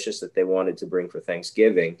own dishes that they wanted to bring for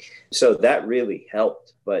Thanksgiving. So that really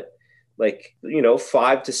helped. But like, you know,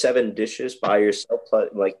 5 to 7 dishes by yourself,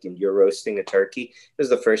 like you're roasting a turkey. This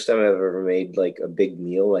is the first time I've ever made like a big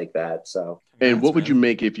meal like that. So. And what would you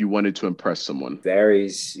make if you wanted to impress someone?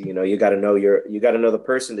 Varies. You know, you got to know the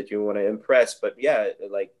person that you want to impress. But yeah,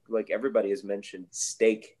 like everybody has mentioned,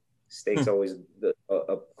 steak. Steak's always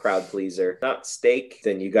a crowd pleaser. Not steak,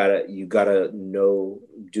 then you gotta do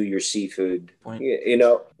your seafood. You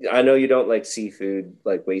know, I know you don't like seafood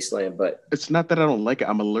like Wasteland, but it's not that I don't like it.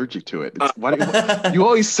 I'm allergic to it. You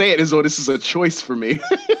always say it as though this is a choice for me.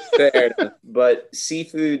 Fair enough. But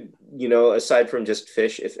seafood, you know, aside from just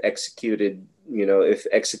fish, if executed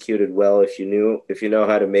well, if you know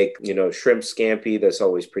how to make, you know, shrimp scampi, that's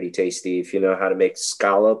always pretty tasty. If you know how to make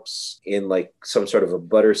scallops in like some sort of a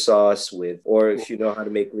butter sauce or if you know how to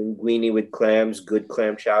make linguine with clams, good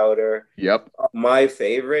clam chowder. Yep. My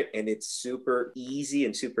favorite, and it's super easy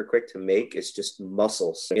and super quick to make, is just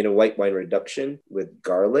mussels in a white wine reduction with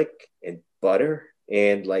garlic and butter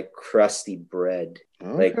and like crusty bread.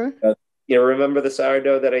 Okay. Like, you remember the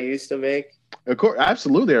sourdough that I used to make? Of course,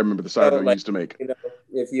 absolutely. I remember the sourdough you used to make. You know,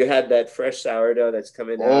 if you had that fresh sourdough that's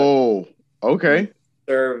coming out. Oh, okay.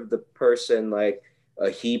 Serve the person like a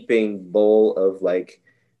heaping bowl of like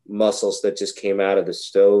mussels that just came out of the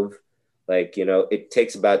stove. Like, you know, it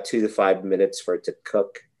takes about 2 to 5 minutes for it to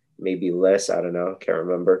cook, maybe less. I don't know. Can't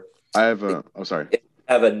remember. Have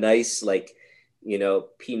a nice, like, you know,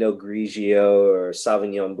 Pinot Grigio or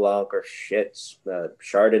Sauvignon Blanc or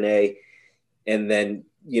Chardonnay. And then,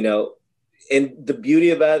 you know, and the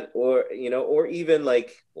beauty about, or, you know, or even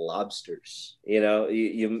like lobsters, you know,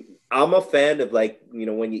 I'm a fan of like, you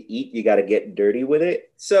know, when you eat, you got to get dirty with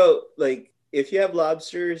it. So like, if you have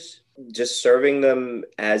lobsters, just serving them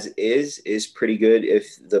as is pretty good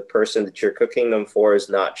if the person that you're cooking them for is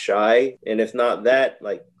not shy. And if not that,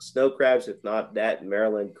 like snow crabs, if not that,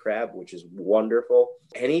 Maryland crab, which is wonderful.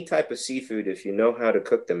 Any type of seafood, if you know how to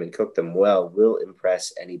cook them and cook them well, will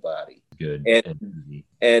impress anybody. Good.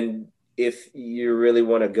 And if you really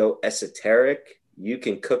want to go esoteric, you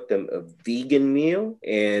can cook them a vegan meal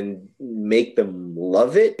and make them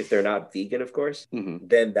love it. If they're not vegan, of course,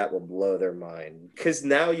 then that will blow their mind. Because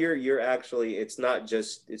now you're actually, it's not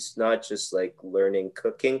just like learning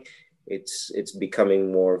cooking. It's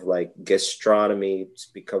becoming more of like gastronomy. It's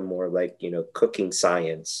become more like, cooking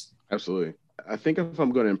science. Absolutely. I think if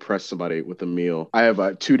I'm going to impress somebody with a meal, I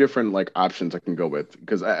have two different like options I can go with,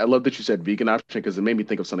 because I love that you said vegan option, because it made me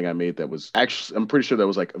think of something I made that was actually, I'm pretty sure that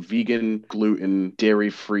was like vegan, gluten,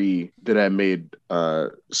 dairy free that I made.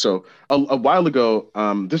 So a while ago,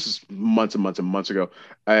 this is months and months and months ago,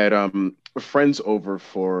 I had friends over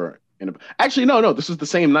for. Actually, no, this was the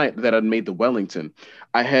same night that I made the Wellington.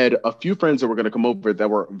 I had a few friends that were going to come over that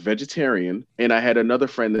were vegetarian, and I had another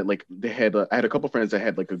friend that like I had a couple friends that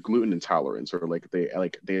had like a gluten intolerance, or like they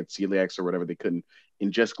had celiacs or whatever, they couldn't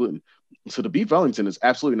ingest gluten. So the beef Wellington is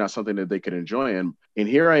absolutely not something that they could enjoy. And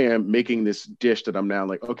here I am making this dish that I'm now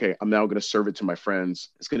like, okay, I'm now going to serve it to my friends.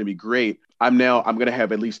 It's going to be great. I'm going to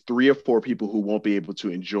have at least 3 or 4 people who won't be able to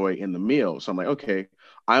enjoy in the meal. So I'm like, okay,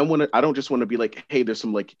 I don't just want to be like, hey, there's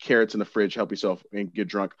some like carrots in the fridge, help yourself and get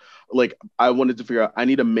drunk. Like, I wanted to figure out, I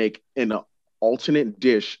need to make an alternate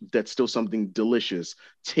dish that's still something delicious,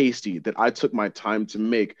 tasty, that I took my time to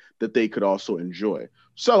make, that they could also enjoy.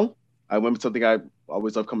 So I went with something I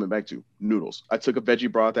always love coming back to: noodles. I took a veggie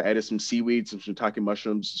broth, I added some seaweed, some shiitake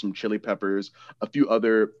mushrooms, some chili peppers, a few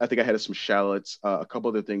other, I think I had some shallots, a couple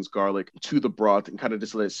other things, garlic, to the broth, and kind of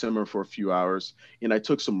just let it simmer for a few hours. And I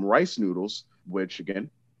took some rice noodles, which again,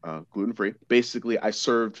 gluten-free. Basically, I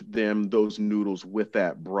served them those noodles with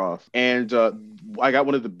that broth. And I got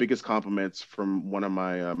one of the biggest compliments from one of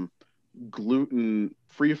my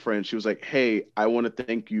gluten-free friends. She was like, hey, I want to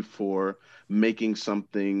thank you for making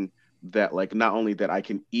something that like not only that I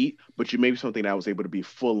can eat, but you made something that I was able to be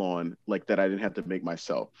full on, like that I didn't have to make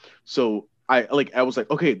myself. So I was like,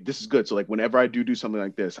 okay, this is good. So like whenever I do something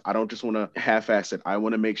like this, I don't just want to half-ass it. I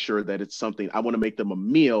want to make sure that it's something, I want to make them a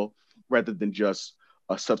meal rather than just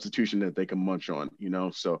a substitution that they can munch on,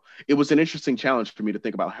 So it was an interesting challenge for me to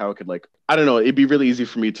think about how it could, like, I don't know, it'd be really easy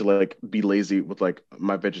for me to like be lazy with like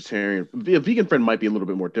my vegetarian. A vegan friend might be a little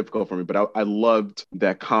bit more difficult for me, but I loved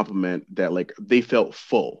that compliment that like they felt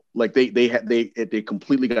full, like they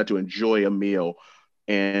completely got to enjoy a meal.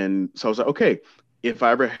 And so I was like, okay, if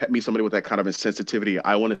I ever meet somebody with that kind of insensitivity,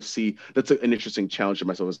 I want to see, that's an interesting challenge to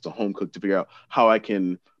myself as a home cook, to figure out how I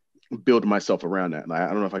can build myself around that. And I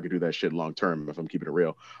don't know if I could do that shit long term, if I'm keeping it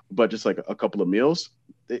real, but just like a couple of meals,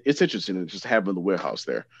 it's interesting to just having the warehouse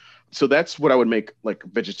there. So that's what I would make, like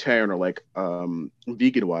vegetarian or like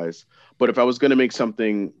vegan wise. But if I was going to make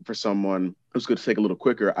something for someone who's going to take a little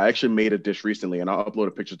quicker, I actually made a dish recently, and I'll upload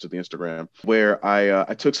a picture to the Instagram, where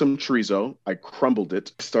I took some chorizo, I crumbled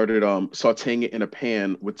it, started sauteing it in a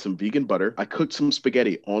pan with some vegan butter. I cooked some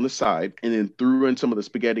spaghetti on the side, and then threw in some of the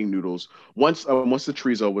spaghetti noodles. Once the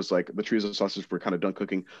chorizo was like, the chorizo sausages were kind of done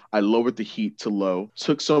cooking, I lowered the heat to low,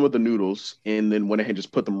 took some of the noodles, and then went ahead and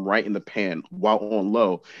just put them right in the pan while on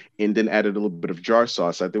low, and then added a little bit of jar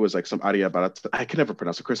sauce. There was like some adiabato. I can never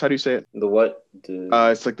pronounce it. Chris, how do you say it? The what?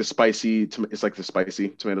 It's like the spicy. It's like the spicy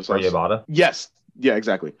tomato sauce. Adiabato? Yes. Yeah.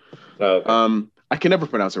 Exactly. Oh, okay. I can never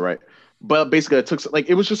pronounce it right. But basically, it took like,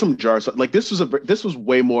 it was just some jar sauce. Like this was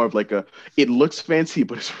way more of like it looks fancy,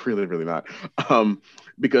 but it's really really not.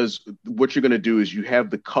 Because what you're gonna do is you have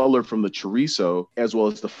the color from the chorizo as well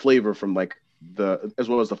as the flavor from like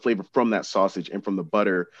that sausage and from the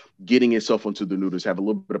butter getting itself onto the noodles. Have a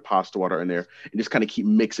little bit of pasta water in there and just kind of keep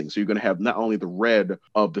mixing. So you're going to have not only the red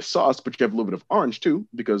of the sauce, but you have a little bit of orange too,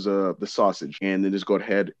 because of the sausage. And then just go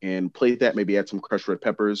ahead and plate that, maybe add some crushed red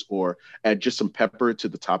peppers or add just some pepper to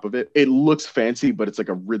the top of it. It looks fancy, but it's like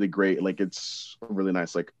a really great, like it's a really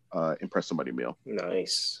nice, like impress somebody meal.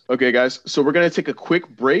 Nice. Okay, guys. So we're going to take a quick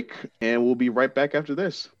break and we'll be right back after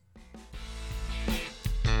this.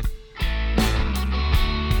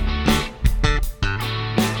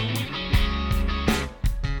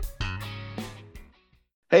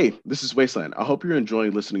 Hey, this is Wasteland. I hope you're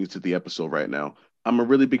enjoying listening to the episode right now. I'm a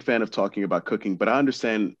really big fan of talking about cooking, but I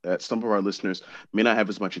understand that some of our listeners may not have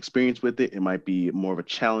as much experience with it. It might be more of a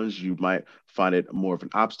challenge. You might find it more of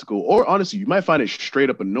an obstacle, or honestly, you might find it straight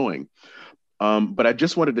up annoying. But I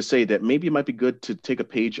just wanted to say that maybe it might be good to take a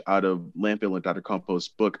page out of Landfill and Dr. Compost's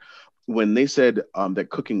book when they said that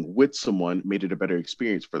cooking with someone made it a better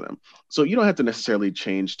experience for them. So you don't have to necessarily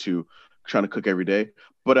change to trying to cook every day.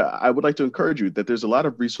 But I would like to encourage you that there's a lot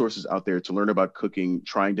of resources out there to learn about cooking,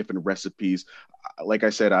 trying different recipes. Like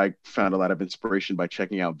I said, I found a lot of inspiration by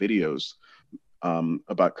checking out videos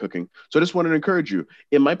about cooking. So I just wanted to encourage you.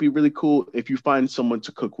 It might be really cool if you find someone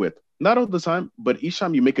to cook with. Not all the time, but each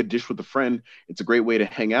time you make a dish with a friend, it's a great way to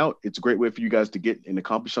hang out. It's a great way for you guys to get and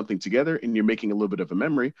accomplish something together, and you're making a little bit of a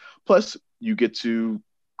memory. Plus, you get to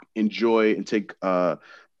enjoy and take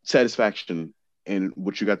satisfaction in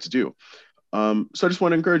what you got to do. So I just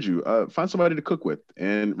want to encourage you, find somebody to cook with.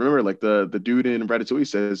 And remember, like the dude in Ratatouille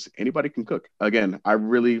says, anybody can cook. Again,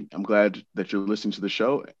 I'm glad that you're listening to the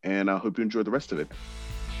show, and I hope you enjoy the rest of it.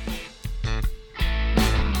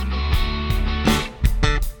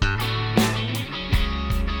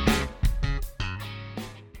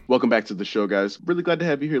 Welcome back to the show, guys. Really glad to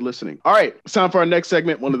have you here listening. All right, it's time for our next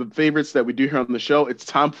segment, one of the favorites that we do here on the show. It's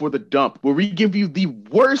time for the dump, where we give you the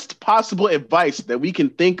worst possible advice that we can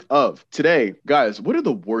think of. Today, guys, what are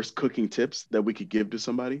the worst cooking tips that we could give to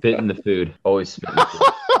somebody? Spit in the food. Always spit in the food.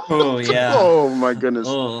 Oh, yeah. Oh, my goodness.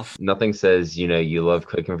 Oh. Nothing says, you love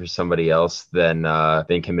cooking for somebody else than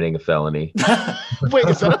committing a felony. Wait,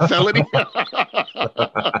 is that a felony?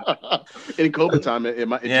 In COVID time, it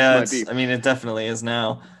might be. I mean, it definitely is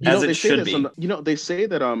now, it should be. They say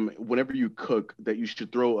that whenever you cook, that you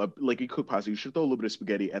should throw you cook pasta, you should throw a little bit of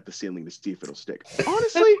spaghetti at the ceiling to see if it'll stick.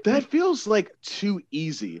 Honestly, that feels like too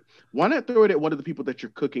easy. Why not throw it at one of the people that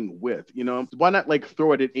you're cooking with? Why not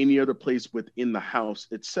throw it at any other place within the house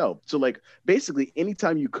itself? So basically,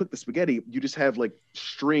 anytime you cook the spaghetti, you just have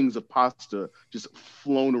strings of pasta just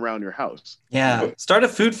flown around your house. Yeah. Start a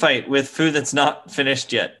food fight with food that's not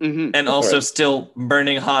finished yet, and also still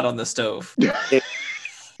burning hot on the stove. Just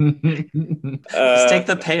take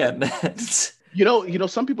the pan.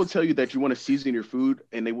 Some people tell you that you want to season your food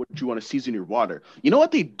and you want to season your water. You know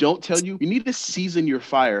what they don't tell you? You need to season your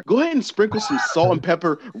fire. Go ahead and sprinkle some salt and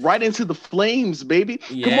pepper right into the flames, baby.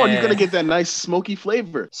 Yeah. Come on, you're going to get that nice smoky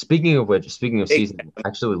flavor. Speaking of seasoning,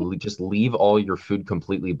 actually just leave all your food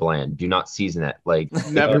completely bland. Do not season it.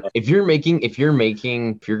 Never. If you're going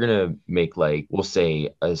to make we'll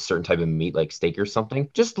say a certain type of meat, like steak or something,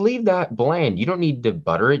 just leave that bland. You don't need to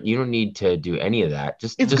butter it. You don't need to do any of that.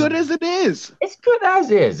 It's good as it is. It's good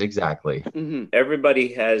as is, exactly. Mm-hmm.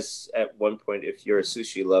 Everybody has, at one point, if you're a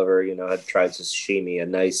sushi lover, have tried sashimi, a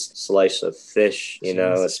nice slice of fish,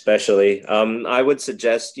 especially. I would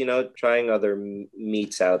suggest, trying other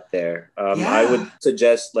meats out there. I would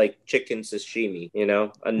suggest chicken sashimi,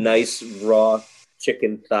 a nice raw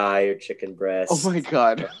chicken thigh or chicken breast. Oh my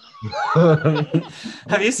God.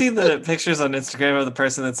 Have you seen the pictures on Instagram of the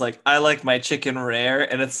person that's I like my chicken rare,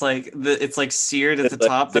 and it's seared at the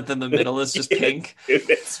top, but then the middle is just pink. It's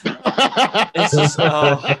just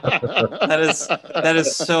that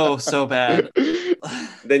is so bad.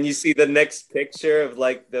 Then you see the next picture of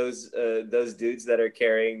those dudes that are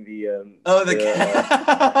carrying the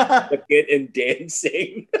kid and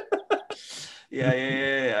dancing.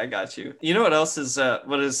 Yeah, I got you. You know what else is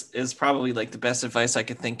probably the best advice I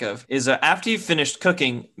could think of is after you've finished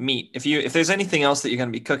cooking meat, if there's anything else that you're going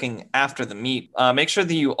to be cooking after the meat, make sure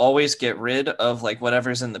that you always get rid of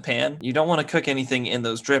whatever's in the pan. You don't want to cook anything in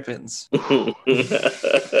those drippings. I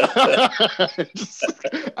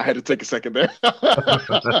had to take a second there.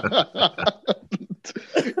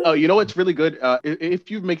 Oh, you know what's really good? If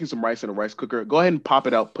you're making some rice in a rice cooker, go ahead and pop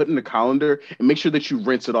it out, put it in a colander, and make sure that you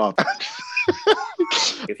rinse it off.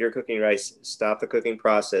 If you're cooking rice, stop the cooking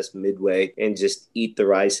process midway and just eat the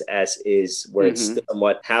rice as is, where it's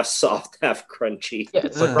somewhat half soft, half crunchy. Yeah,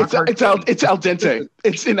 it's al dente.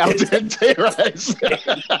 It's an al dente rice.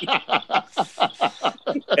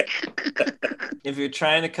 If you're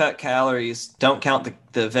trying to cut calories, don't count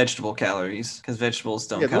the vegetable calories, because vegetables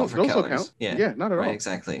don't count for calories. Count. Yeah, not at all. Right,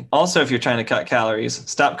 exactly. Also, if you're trying to cut calories,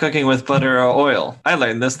 stop cooking with butter or oil. I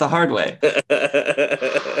learned this the hard way.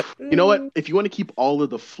 You know what? If you want to keep all of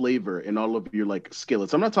the flavor in all of your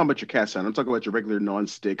skillets, I'm not talking about your cast iron. I'm talking about your regular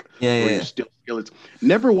non-stick your steel skillets.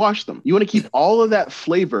 Never wash them. You want to keep all of that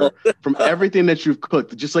flavor from everything that you've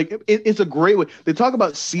cooked. Just it's a great way. They talk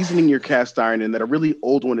about seasoning your cast iron, and that a really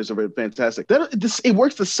old one is fantastic. It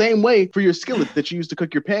works the same way for your skillet that you use to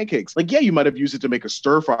cook your pancakes. You might have used it to make a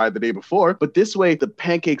stir fry the day before, but this way the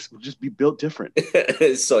pancakes will just be built different.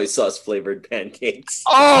 Soy sauce flavored pancakes.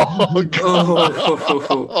 Oh, God.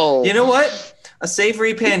 Oh. You know what? A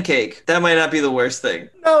savory pancake. That might not be the worst thing.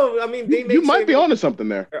 No, I mean, you might be onto something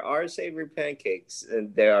there. There are savory pancakes,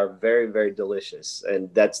 and they are very, very delicious.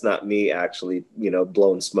 And that's not me actually,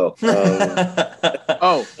 blowing smoke.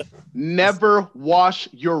 Never wash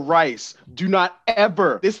your rice. Do not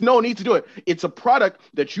ever. There's no need to do it. It's a product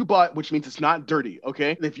that you bought, which means it's not dirty,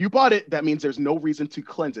 okay? If you bought it, that means there's no reason to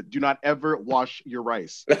cleanse it. Do not ever wash your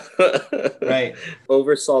rice. Right.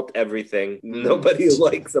 Oversalt everything. Nobody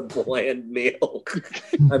likes a bland meal.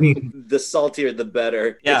 I mean, the saltier, the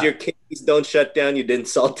better. Yeah. If you're Please don't shut down. You didn't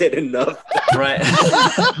salt it enough. Right.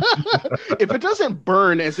 If it doesn't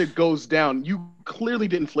burn as it goes down, you clearly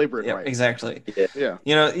didn't flavor it right. Exactly. Yeah.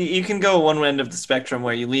 You know, you can go one end of the spectrum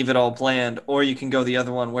where you leave it all bland, or you can go the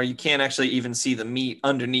other one where you can't actually even see the meat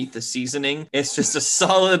underneath the seasoning. It's just a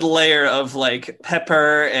solid layer of like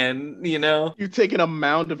pepper and, you know. You've taken a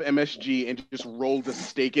mound of MSG and just rolled a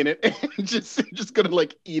steak in it and just gonna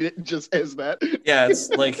like eat it just as that. Yeah,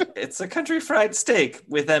 it's a country fried steak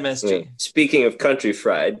with MSG. Yeah. Speaking of country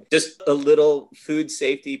fried, just a little food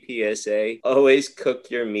safety PSA. Always cook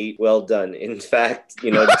your meat well done. In fact,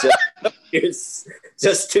 you know,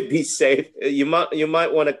 just to be safe, you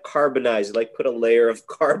might want to carbonize, like put a layer of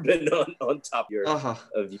carbon on top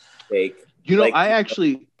of your steak. You know, I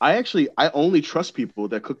only trust people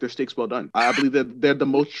that cook their steaks well done. I believe that they're the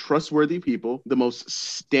most trustworthy people, the most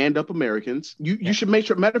stand-up Americans. You should make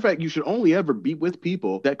sure. Matter of fact, you should only ever be with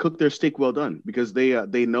people that cook their steak well done, because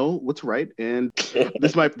they know what's right. And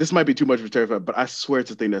this might be too much for terrified, but I swear it's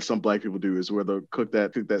a thing that some Black people do, is where they'll cook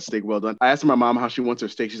that steak well done. I asked my mom how she wants her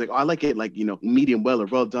steak. She's like, "Oh, I like it like, you know, medium well or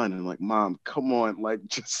well done." And I'm like, "Mom, come on, like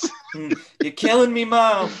just." You're killing me,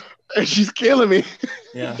 Mom. She's killing me.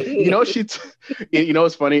 Yeah. You know, you know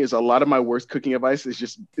what's funny is a lot of my worst cooking advice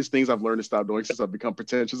is things I've learned to stop doing since I've become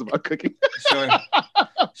pretentious about cooking.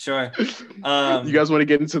 Sure. You guys want to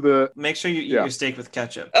get into the? Make sure you eat your steak with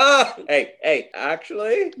ketchup. Hey,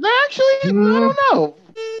 actually, I don't know.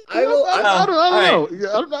 I don't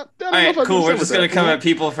know. All right, cool. We're just gonna come at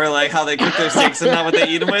people for like how they cook their steaks and not what they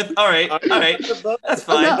eat them with. All right, that's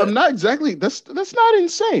fine. I'm not exactly. That's not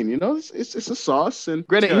insane. You know, it's a sauce. And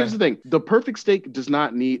granted, here's the thing: the perfect steak does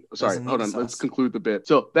not need. Sorry, hold on. Let's conclude the bit.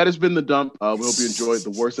 So that has been the dump. We hope you enjoyed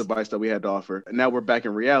the worst advice that we had to offer. And now we're back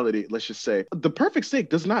in reality. Let's just say the perfect steak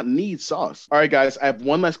does not need sauce. All right, guys. I have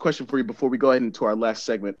one last question for you before we go ahead into our last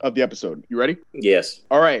segment of the episode. You ready? Yes.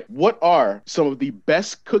 All right. What are some of the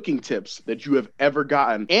best cooking tips that you have ever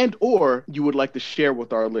gotten and or you would like to share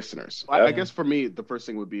with our listeners? I guess for me, the first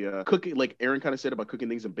thing would be cooking, like Aaron kind of said about cooking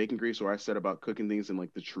things in bacon grease, or I said about cooking things in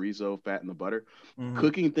like the chorizo fat and the butter. Mm-hmm.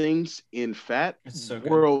 Cooking things in fat, adds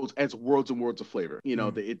worlds and worlds of flavor. You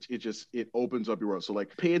know, it opens up your world. So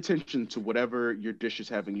like pay attention to whatever your dish is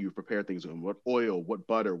having you prepare things on, what oil, what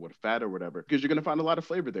butter, what fat or whatever, because you're going to find a lot of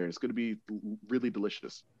flavor there. It's going to be really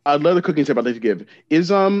delicious. Another cooking tip I'd like to give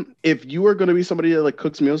is if you are going to be somebody that like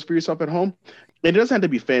cooks meals for yourself at home, it doesn't have to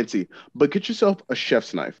be fancy, but get yourself a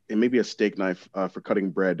chef's knife and maybe a steak knife for cutting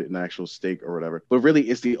bread, an actual steak or whatever. But really,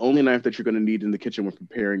 it's the only knife that you're going to need in the kitchen when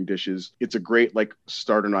preparing dishes. It's a great like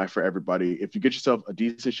starter knife for everybody. If you get yourself a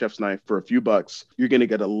decent chef's knife for a few bucks, you're going to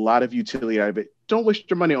get a lot of utility out of it. Don't waste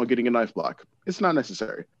your money on getting a knife block. It's not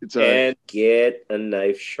necessary. And get a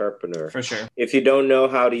knife sharpener. For sure. If you don't know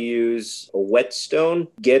how to use a whetstone,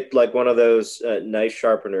 get like one of those knife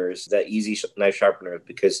sharpeners, that easy knife sharpener,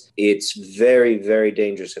 because it's very, very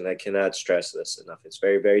dangerous. And I cannot stress this enough. It's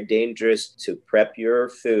very, very dangerous to prep your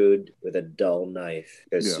food with a dull knife,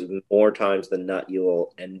 because more times than not, you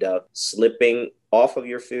will end up slipping off of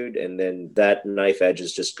your food, and then that knife edge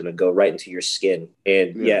is just going to go right into your skin,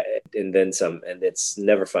 and and then some, and it's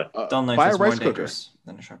never fun. Dull knife is more dangerous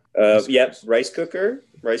than a sharp. Rice cooker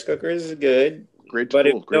is good. Great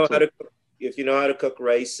tool. But if you know how to cook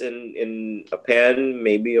rice in a pan,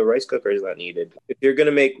 maybe a rice cooker is not needed. If you're going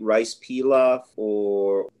to make rice pilaf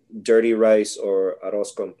or dirty rice or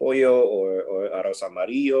arroz con pollo or arroz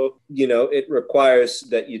amarillo, you know, it requires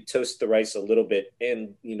that you toast the rice a little bit,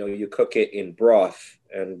 and, you know, you cook it in broth.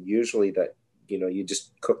 And usually that, you know, you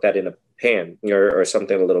just cook that in a pan or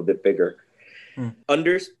something a little bit bigger.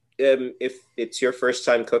 If it's your first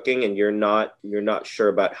time cooking and you're not sure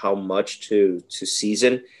about how much to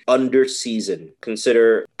season, under season.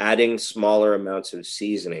 Consider adding smaller amounts of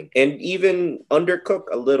seasoning, and even undercook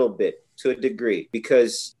a little bit to a degree,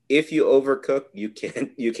 because if you overcook, you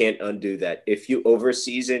can't undo that. If you over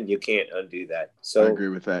season, you can't undo that. So I agree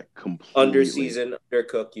with that completely. Under season,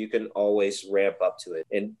 undercook, you can always ramp up to it.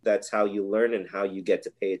 And that's how you learn and how you get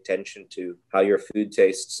to pay attention to how your food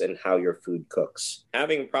tastes and how your food cooks.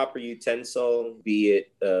 Having a proper utensil, be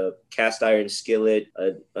it a cast iron skillet,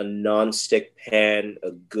 a non-stick pan,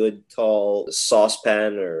 a good tall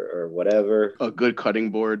saucepan or whatever. A good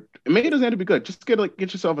cutting board. Maybe it doesn't have to be good. Just get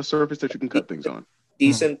yourself a surface that you can cut things on.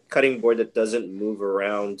 Decent cutting board that doesn't move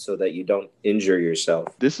around so that you don't injure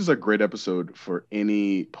yourself. This is a great episode for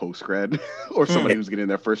any post-grad or somebody who's getting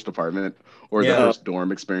their first apartment or their first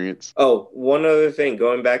dorm experience. Oh, one other thing,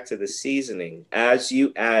 going back to the seasoning. As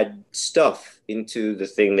you add stuff into the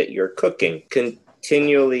thing that you're cooking,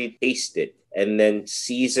 continually taste it and then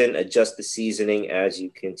adjust the seasoning as you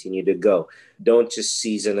continue to go. don't just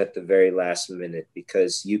season at the very last minute,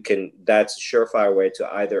 because that's a surefire way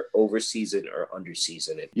to either over season or under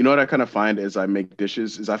season it. You know what I kind of find as I make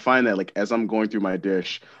dishes is I find that like as I'm going through my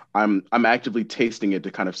dish, I'm actively tasting it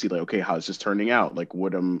to kind of see like, okay, how is this turning out? Like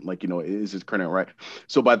what I'm like, is it turning out right?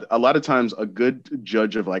 So by a lot of times a good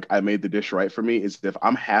judge of like I made the dish right for me is if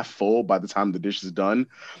I'm half full by the time the dish is done.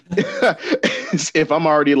 If I'm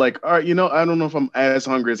already like, all right, I don't know if I'm as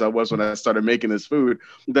hungry as I was when I started making this food,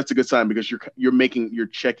 that's a good sign because you're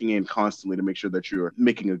checking in constantly to make sure that you're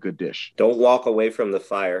making a good dish. Don't walk away from the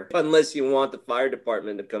fire unless you want the fire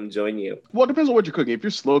department to come join you. Well, it depends on what you're cooking. If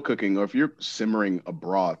you're slow cooking or if you're simmering a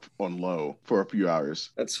broth on low for a few hours,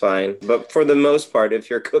 that's fine. But for the most part, if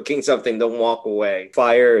you're cooking something, don't walk away.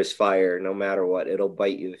 Fire is fire, no matter what. It'll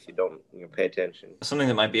bite you if you don't pay attention. Something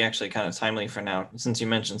that might be actually kind of timely for now, since you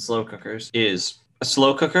mentioned slow cookers, is a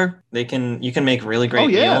slow cooker. You can make really great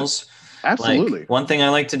meals. Absolutely. Like, one thing I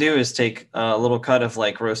like to do is take a little cut of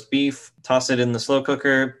like roast beef, toss it in the slow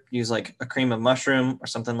cooker, use like a cream of mushroom or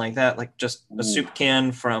something like that, like just a soup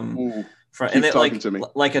can from and it like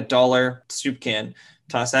 $1 soup can.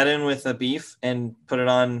 Toss that in with the beef and put it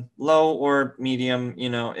on low or medium.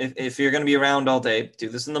 If you're going to be around all day, do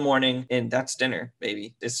this in the morning, and that's dinner,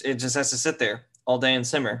 baby. It just has to sit there all day and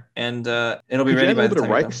simmer, and it'll be ready by the time. Could you add a little bit of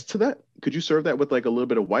rice to that? Could you serve that with like a little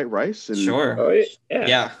bit of white rice? Sure. Oh,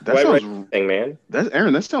 yeah. That white sounds, rice thing, man.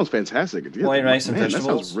 Aaron, that sounds fantastic. White rice and vegetables.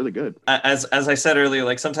 That sounds really good. As I said earlier,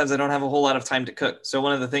 like sometimes I don't have a whole lot of time to cook. So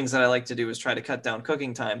one of the things that I like to do is try to cut down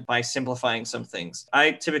cooking time by simplifying some things.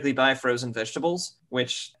 I typically buy frozen vegetables,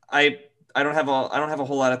 which I don't have a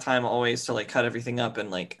whole lot of time always to like cut everything up,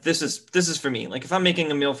 and like this is for me. Like if I'm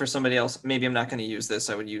making a meal for somebody else, maybe I'm not going to use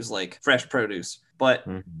this. I would use like fresh produce. But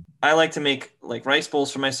I like to make like rice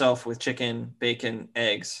bowls for myself with chicken, bacon,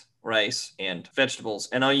 eggs, rice, and vegetables.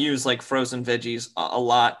 And I'll use like frozen veggies a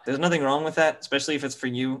lot. There's nothing wrong with that, especially if it's for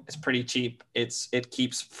you. It's pretty cheap. It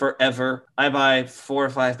keeps forever. I buy 4 or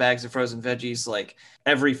 5 bags of frozen veggies like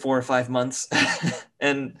every 4 or 5 months.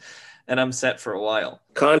 and I'm set for a while.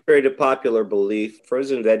 Contrary to popular belief,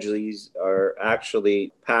 frozen veggies are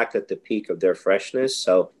actually packed at the peak of their freshness.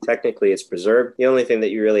 So technically it's preserved. The only thing that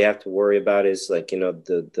you really have to worry about is like,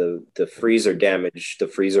 the freezer damage, the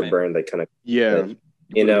freezer burn, that kind of. Yeah.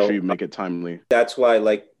 Make sure you make it timely. That's why,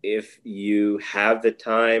 like, if you have the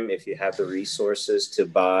time, if you have the resources to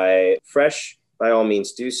buy fresh, by all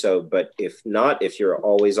means do so. But if not, if you're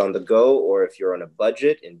always on the go, or if you're on a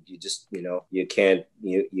budget and you just, you can't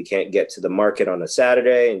get to the market on a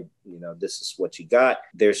Saturday and, this is what you got,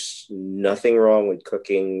 there's nothing wrong with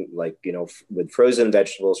cooking, like, with frozen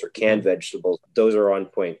vegetables or canned vegetables. Those are on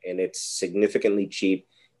point, and it's significantly cheap.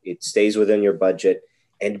 It stays within your budget.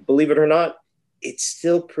 And believe it or not, it's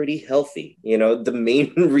still pretty healthy. The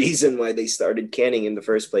main reason why they started canning in the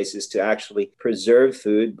first place is to actually preserve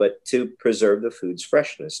food, but to preserve the food's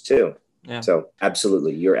freshness too. Yeah. So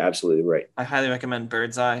absolutely, you're absolutely right. I highly recommend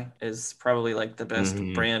Bird's Eye. Is probably like the best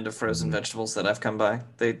brand of frozen vegetables that I've come by.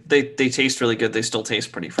 They taste really good. They still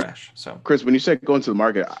taste pretty fresh. So Chris, when you said going to the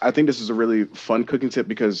market, I think this is a really fun cooking tip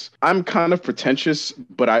because I'm kind of pretentious,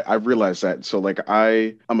 but I realize that. So like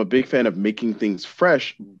I'm a big fan of making things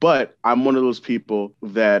fresh, but I'm one of those people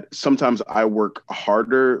that sometimes I work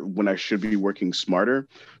harder when I should be working smarter.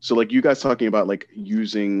 So like you guys talking about like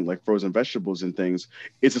using like frozen vegetables and things,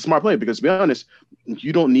 it's a smart play because to be honest,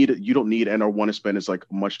 you don't need and or want to spend as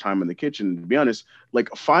like much time in the kitchen. To be honest, like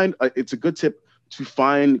it's a good tip to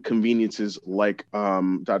find conveniences like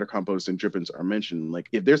Dr. Compost and Drippins are mentioned. Like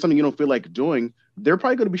if there's something you don't feel like doing, there are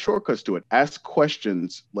probably going to be shortcuts to it. Ask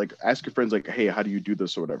questions, like ask your friends like, hey, how do you do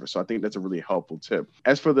this or whatever. So I think that's a really helpful tip.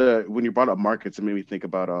 As for when you brought up markets, it made me think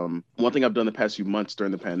about one thing I've done the past few months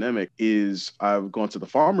during the pandemic is I've gone to the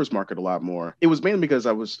farmer's market a lot more. It was mainly because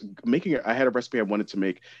I was I had a recipe I wanted to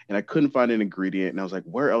make and I couldn't find an ingredient. And I was like,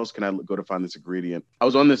 where else can I go to find this ingredient? I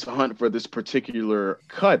was on this hunt for this particular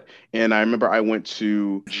cut. And I remember I went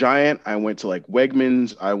to Giant, I went to like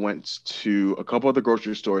Wegmans, I went to a couple other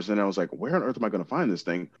grocery stores, and I was like, where on earth am I going to find this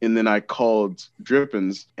thing? And then I called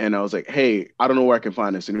Drippins and I was like, hey, I don't know where I can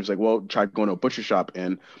find this. And he was like, well, try going to a butcher shop.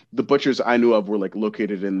 And the butchers I knew of were like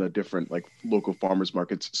located in the different like local farmers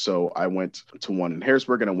markets. So I went to one in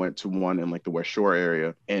Harrisburg and I went to one in like the West Shore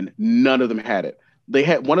area, and none of them had it.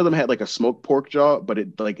 One of them had like a smoked pork jaw, but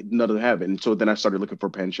it like none of them have it. And so then I started looking for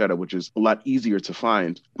pancetta, which is a lot easier to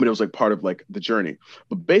find, but it was like part of like the journey.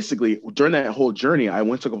 But basically during that whole journey, I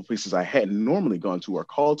went to a couple places I hadn't normally gone to or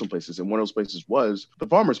called some places. And one of those places was the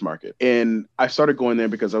farmer's market. And I started going there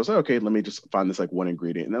because I was like, okay, let me just find this like one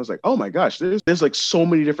ingredient. And I was like, oh my gosh, there's like so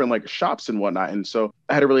many different like shops and whatnot. And so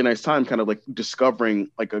I had a really nice time kind of like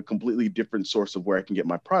discovering like a completely different source of where I can get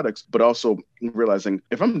my products, but also realizing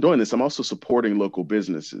if I'm doing this, I'm also supporting local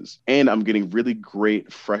businesses and I'm getting really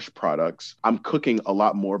great fresh products. I'm cooking a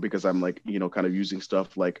lot more because I'm like, kind of using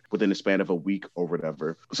stuff like within a span of a week or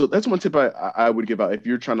whatever. So that's one tip I would give out if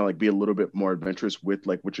you're trying to like be a little bit more adventurous with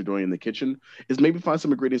like what you're doing in the kitchen, is maybe find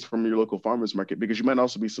some ingredients from your local farmers market, because you might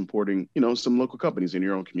also be supporting, some local companies in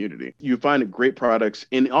your own community. You find great products.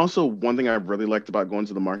 And also one thing I really liked about going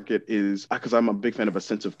to the market is, because I'm a big fan of a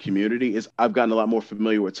sense of community, is I've gotten a lot more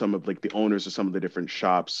familiar with some of like the owners of some of the different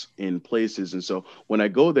shops in places. And so when I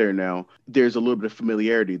go there now, there's a little bit of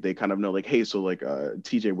familiarity. They kind of know like, hey, so like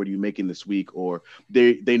TJ, what are you making this week? Or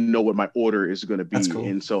they know what my order is going to be. That's cool.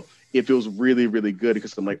 And so it feels really, really good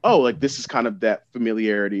because I'm like, oh, like this is kind of that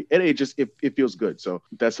familiarity, and it feels good. So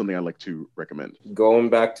that's something I like to recommend. Going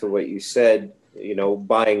back to what you said,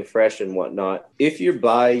 buying fresh and whatnot. If you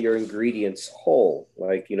buy your ingredients whole,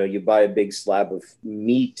 like, you buy a big slab of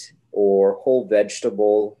meat or whole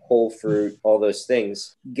vegetable, whole fruit, all those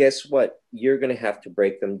things, guess what? You're going to have to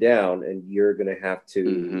break them down, and you're going to have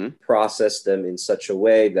to process them in such a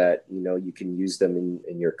way that, you can use them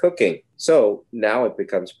in your cooking. So now it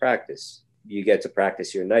becomes practice. You get to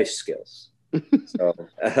practice your knife skills. So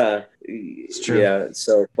it's true. Yeah.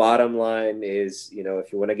 So bottom line is,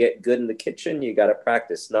 if you want to get good in the kitchen, you got to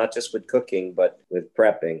practice, not just with cooking, but with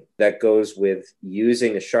prepping. That goes with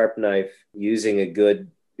using a sharp knife, using a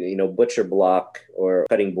good butcher block or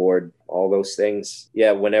cutting board, all those things.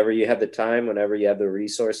 Yeah, whenever you have the time, whenever you have the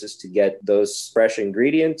resources to get those fresh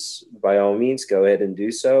ingredients, by all means, go ahead and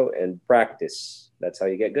do so and practice. That's how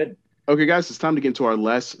you get good. Okay, guys, it's time to get into our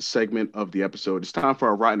last segment of the episode. It's time for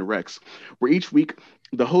our Rotten Recs, where each week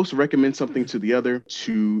the host recommends something to the other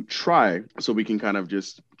to try, so we can kind of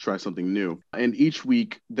just try something new. And each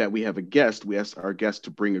week that we have a guest, we ask our guest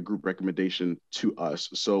to bring a group recommendation to us.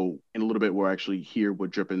 So in a little bit, we'll actually hear what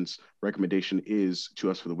Drippin's recommendation is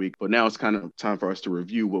to us for the week. But now it's kind of time for us to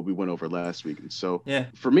review what we went over last week. And so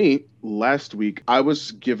for me, last week, I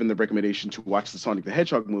was given the recommendation to watch the Sonic the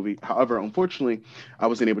Hedgehog movie. However, unfortunately, I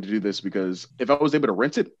wasn't able to do this because if I was able to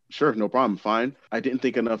rent it, sure, no problem, fine. I didn't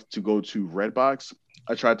think enough to go to Redbox.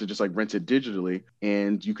 I tried to just like rent it digitally,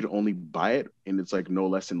 and you could only buy it, and it's like no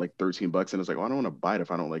less than like $13. And it's like, well, I don't want to buy it if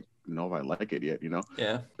I don't like know if I like it yet,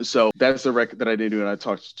 Yeah. So that's the rec that I didn't do, and I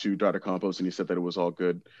talked to Dr. Campos, and he said that it was all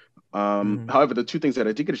good. However, the two things that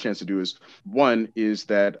I did get a chance to do is, one is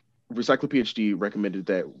that Recycler PhD recommended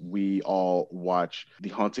that we all watch The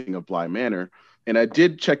Haunting of Bly Manor. And I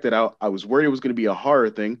did check that out. I was worried it was going to be a horror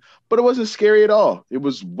thing, but it wasn't scary at all. It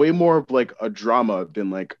was way more of like a drama than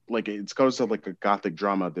like it's kind of like a gothic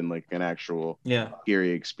drama than like an actual scary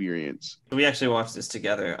experience. We actually watched this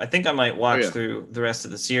together. I think I might watch through the rest of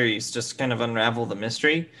the series, just kind of unravel the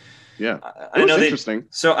mystery. Yeah, it was interesting.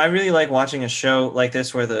 So I really like watching a show like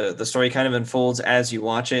this where the story kind of unfolds as you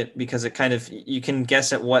watch it, because it kind of, you can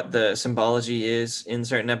guess at what the symbology is in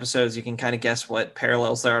certain episodes. You can kind of guess what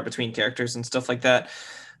parallels there are between characters and stuff like that.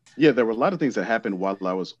 Yeah, there were a lot of things that happened while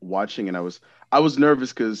I was watching, and I was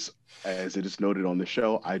nervous because, as it is noted on the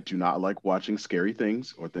show, I do not like watching scary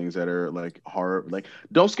things or things that are like horror. Like,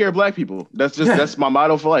 don't scare Black people. That's my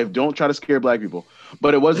motto for life. Don't try to scare Black people.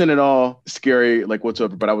 But it wasn't at all scary like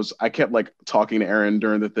whatsoever. But I kept like talking to Aaron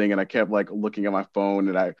during the thing, and I kept like looking at my phone,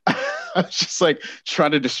 and I was just like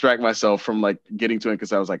trying to distract myself from like getting to it,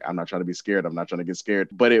 because I was like, I'm not trying to be scared. I'm not trying to get scared.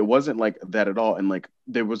 But it wasn't like that at all. And like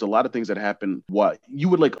there was a lot of things that happened. What you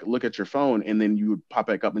would like look at your phone, and then you would pop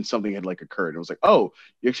back up and something had like occurred. It was like, oh,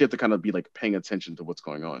 you actually have to kind of be like paying attention to what's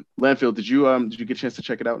going on. Landfill, did you get a chance to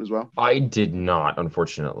check it out as well? I did not,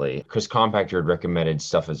 unfortunately. Chris Compactor had recommended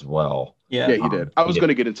stuff as well. Yeah, he did. I was going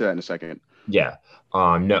to get into that in a second. Yeah.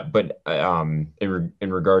 No, but in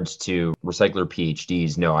regards to Recycler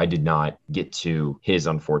PhDs, no, I did not get to his,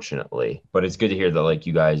 unfortunately. But it's good to hear that like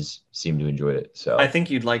you guys seem to enjoy it. So I think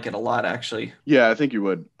you'd like it a lot, actually. Yeah, I think you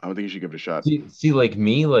would. I think you should give it a shot. See, like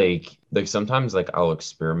me, like sometimes like I'll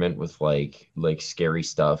experiment with like scary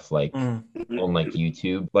stuff like on like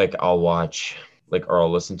YouTube. Like I'll watch or I'll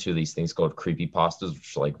listen to these things called creepypastas,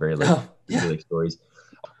 which are like very like stories.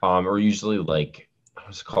 Or usually like I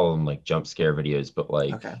just call them like jump scare videos, but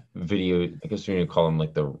like video, I guess we're gonna call them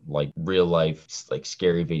like the like real life like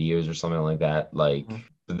scary videos or something like that. Like,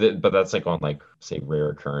 but that's like on like say rare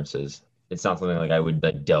occurrences. it's not something like I would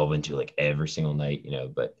like delve into like every single night,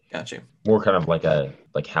 but got you. More kind of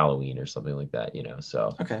like Halloween or something like that,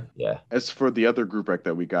 So okay. Yeah. As for the other group rec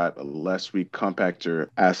that we got last week, Compactor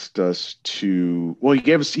asked us to, well, he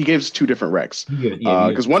gave us 2 different recs.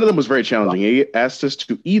 Because one of them was very challenging. He asked us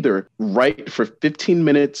to either write for 15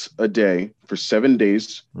 minutes a day for 7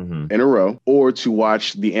 days in a row, or to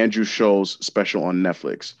watch the Andrew Schulz special on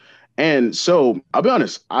Netflix. And so I'll be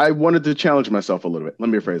honest, I wanted to challenge myself a little bit. Let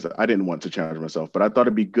me rephrase that. I didn't want to challenge myself, but I thought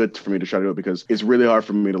it'd be good for me to try to do it because it's really hard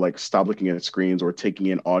for me to like stop looking at screens or taking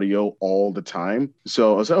in audio all the time.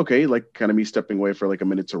 So I was like, okay, like kind of me stepping away for like a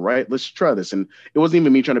minute to write. Let's try this. And it wasn't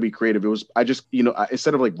even me trying to be creative. It was, I just,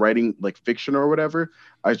 instead of like writing like fiction or whatever,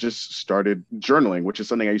 I just started journaling, which is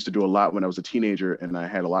something I used to do a lot when I was a teenager and I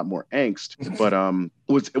had a lot more angst. But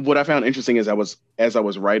what I found interesting is as I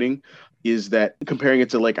was writing is that comparing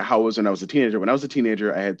it to like how it was when I was a teenager. When I was a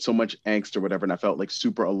teenager, I had so much angst or whatever, and I felt like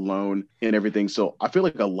super alone and everything. So I feel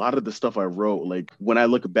like a lot of the stuff I wrote, like when I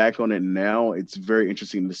look back on it now, it's very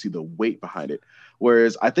interesting to see the weight behind it.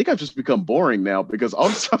 Whereas I think I've just become boring now because all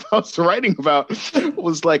the stuff I was writing about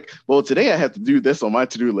was like, well, today I have to do this on my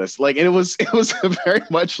to-do list. Like, and it was very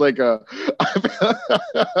much like I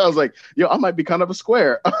was like, I might be kind of a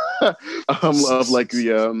square of like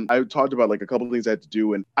the, I talked about like a couple of things I had to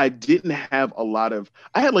do, and I didn't have a lot of,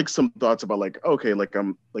 I had like some thoughts about like, okay, like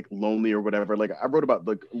I'm like lonely or whatever. Like I wrote about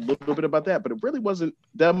like a little bit about that, but it really wasn't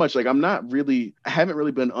that much. Like I haven't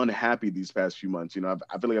really been unhappy these past few months. I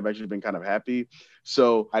feel like I've actually been kind of happy.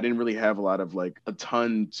 So I didn't really have a lot of like a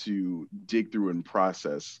ton to dig through and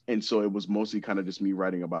process. And so it was mostly kind of just me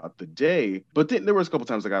writing about the day. But then there was a couple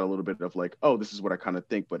times I got a little bit of like, oh, this is what I kind of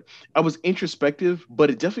think. But I was introspective,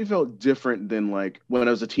 but it definitely felt different than like when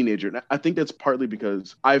I was a teenager. And I think that's partly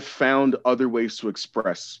because I found other ways to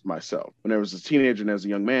express myself. When I was a teenager and as a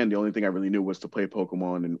young man, the only thing I really knew was to play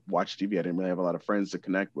Pokemon and watch TV. I didn't really have a lot of friends to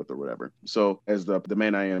connect with or whatever. So as the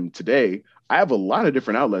man I am today, I have a lot of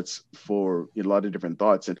different outlets for a lot of different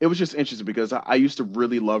thoughts. And it was just interesting because I used to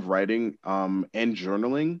really love writing and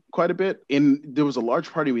journaling quite a bit. And there was a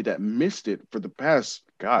large part of me that missed it for the past,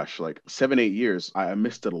 like 7-8 years. I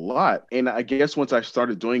missed it a lot. And I guess once I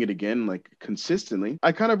started doing it again, like consistently,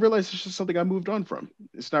 I kind of realized it's just something I moved on from.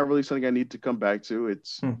 It's not really something I need to come back to.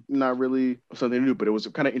 It's not really something new, but it was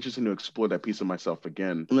kind of interesting to explore that piece of myself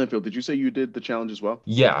again. Linfield, did you say you did the challenge as well?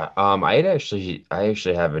 Yeah. I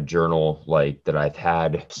actually have a journal like that I've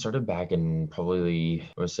had started back in probably,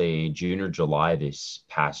 I would say June or July this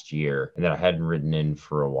past year, and that I hadn't written in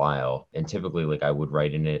for a while. And typically like I would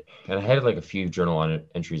write in it, and I had like a few journal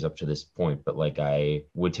entries up to this point, but like I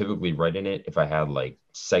would typically write in it if I had like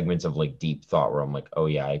segments of like deep thought where I'm like, oh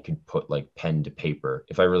yeah, I could put like pen to paper.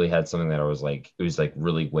 If I really had something that I was like, it was like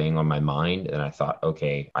really weighing on my mind, and I thought,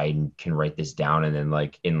 okay, I can write this down. And then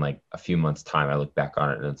like in like a few months time, I look back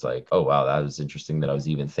on it and it's like, oh wow, that was interesting that I was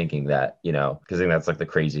even thinking that, because I think that's like the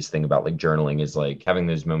craziest thing about like journaling is like having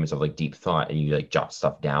those moments of like deep thought and you like jot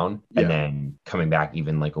stuff down and then coming back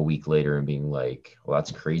even like a week later and being like, well,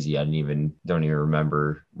 that's crazy. I don't even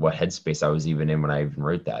remember what headspace I was even in when I even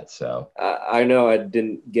wrote that. So I know I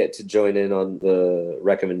didn't get to join in on the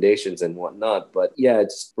recommendations and whatnot, but yeah,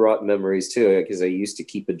 it's brought memories too, because I used to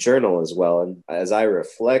keep a journal as well. And as I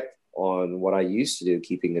reflect on what I used to do,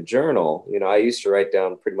 keeping a journal, I used to write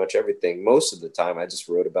down pretty much everything. Most of the time, I just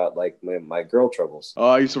wrote about like my girl troubles. Oh,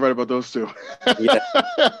 I used to write about those too. Yeah.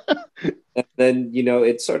 And then,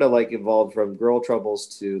 it sort of like evolved from girl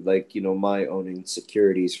troubles to like, my own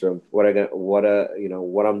insecurities from what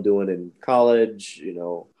I'm doing in college,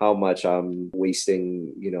 how much I'm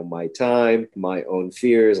wasting, my time, my own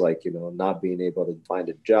fears, like, not being able to find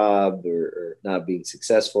a job or not being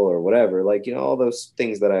successful or whatever, like, all those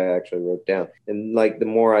things that I actually wrote down. And like, the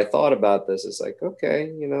more I thought about this, it's like, okay,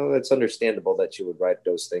 it's understandable that you would write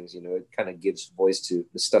those things, it kind of gives voice to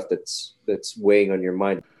the stuff that's weighing on your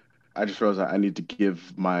mind. I just realized I need to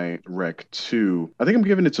give my rec to, I think I'm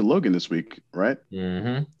giving it to Logan this week, right?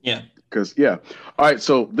 Mm-hmm. Yeah. Because, yeah. All right.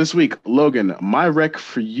 So this week, Logan, my rec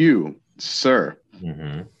for you, sir,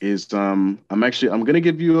 is I'm going to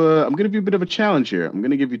give you a bit of a challenge here. I'm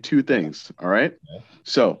going to give you 2 things. All right. Okay.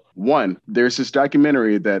 So 1, there's this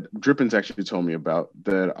documentary that Drippins actually told me about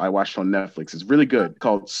that I watched on Netflix. It's really good,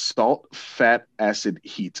 called Salt, Fat, Acid,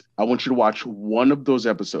 Heat. I want you to watch one of those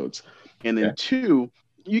episodes. And then 2,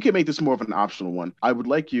 you can make this more of an optional one. I would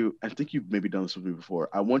like you, I think you've maybe done this with me before,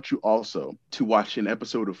 I want you also to watch an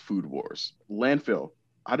episode of Food Wars. Landfill,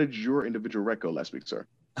 how did your individual rec go last week, sir?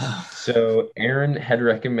 So Aaron had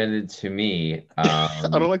recommended to me. I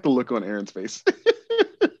don't like the look on Aaron's face.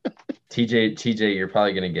 TJ, you're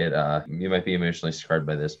probably gonna get you might be emotionally scarred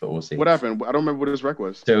by this, but we'll see. What happened? I don't remember what his rec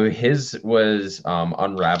was. So his was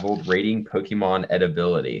Unraveled, rating Pokemon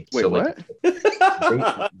edibility. Wait, so what?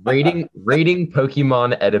 rating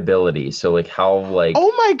Pokemon edibility. So like how like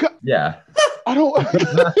oh my god. Yeah. I don't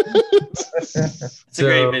It's a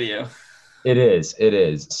great video. It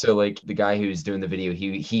is. So like the guy who's doing the video,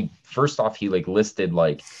 he first off he like listed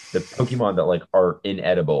like the Pokemon that like are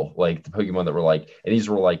inedible, like the Pokemon that were like, and these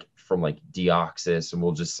were like from like Deoxys, and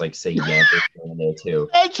we'll just like say Yamper in there too.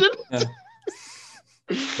 Yeah.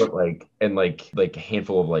 But like and like a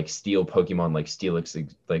handful of like steel Pokemon, like Steelix,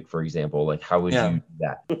 like for example, like how would you do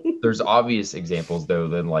that? There's obvious examples though,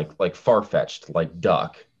 than like Farfetch'd, like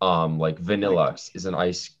Duck, like Vanillux is an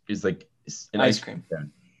ice cream.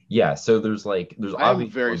 Yeah, so there's I'm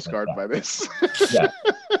very scarred by this. Yeah.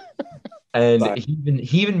 And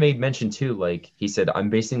he even made mention too, like he said, I'm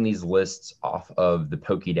basing these lists off of the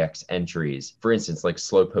Pokédex entries. For instance, like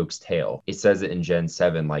Slowpoke's tail. It says it in Gen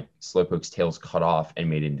 7, like Slowpoke's tail's cut off and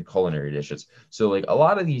made into culinary dishes. So like a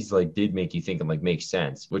lot of these like did make you think and like make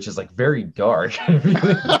sense, which is like very dark.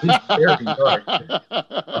 It's very dark.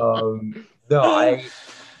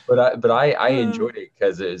 But I enjoyed it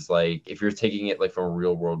because it's like if you're taking it like from a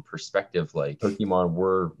real world perspective, like Pokemon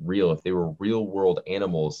were real. If they were real world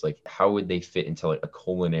animals, like how would they fit into like a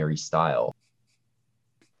culinary style?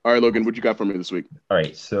 All right, Logan, what you got for me this week? All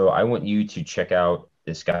right, so I want you to check out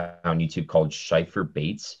this guy on YouTube called Schieffer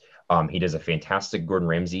Bates. He does a fantastic Gordon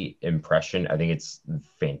Ramsay impression. I think it's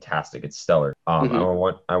fantastic. It's stellar. I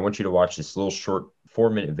want you to watch this little short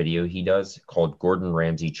 4-minute video he does called Gordon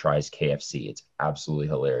Ramsay Tries KFC. It's absolutely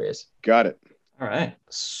hilarious. Got it. All right.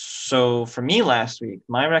 So for me last week,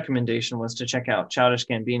 my recommendation was to check out Childish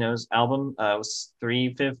Gambino's album. It was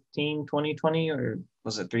 3/15/2020, or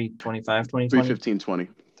was it 3/25/2020? 3/15/20.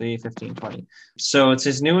 3/15/20. So it's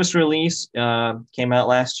his newest release, came out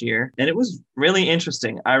last year, and it was really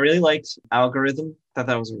interesting. I really liked Algorithm. Thought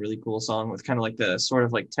that was a really cool song with kind of like the sort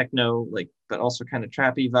of like techno, like, but also kind of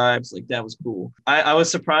trappy vibes. Like that was cool. I was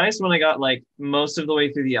surprised when I got like most of the way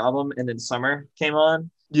through the album and then Summer came on.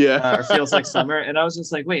 Yeah. Or Feels Like Summer. And I was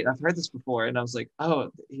just like, wait, I've heard this before. And I was like,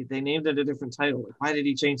 oh, they named it a different title. Like, why did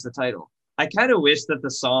he change the title? I kind of wish that the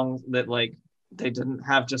songs that like they didn't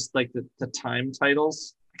have just like the time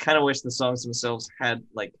titles. I kind of wish the songs themselves had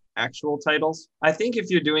like actual titles. I think if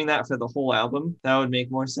you're doing that for the whole album, that would make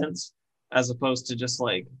more sense, as opposed to just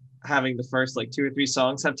like having the first like 2 or 3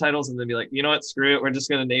 songs have titles and then be like, you know what, screw it, we're just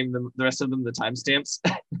going to name them, the rest of them, the timestamps.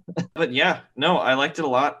 But yeah, no, I liked it a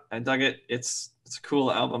lot. I dug it. It's a cool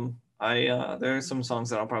album. There are some songs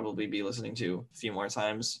that I'll probably be listening to a few more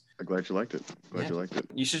times. I'm glad you liked it. You liked it.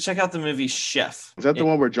 You should check out the movie Chef. Is that the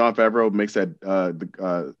one where Jon Favreau makes that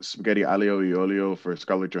the spaghetti aglio e olio for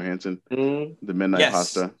Scarlett Johansson? The midnight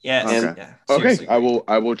pasta. Yes. Okay. Yeah, okay.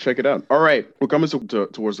 I will check it out. All right. We're coming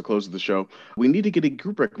towards the close of the show. We need to get a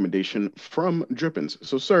group recommendation from Drippins.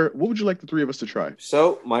 So, sir, what would you like the three of us to try?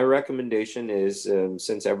 So my recommendation is,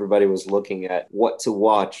 since everybody was looking at what to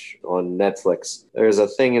watch on Netflix, there's a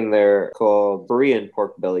thing in there called Korean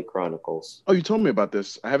Pork Belly Chronicles. Oh, you told me about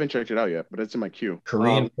this. I haven't checked it out yet, but it's in my queue.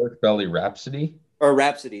 Korean Pork Belly Rhapsody? Or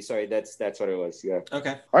Rhapsody, sorry, that's what it was. Yeah.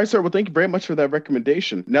 Okay. All right, sir. Well, thank you very much for that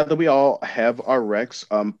recommendation. Now that we all have our recs,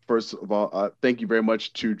 first of all, thank you very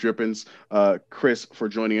much to Drippins, Chris, for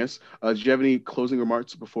joining us. Do you have any closing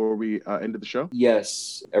remarks before we end the show?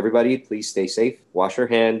 Yes. Everybody, please stay safe. Wash your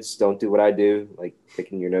hands. Don't do what I do, like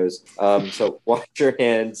picking your nose. So wash your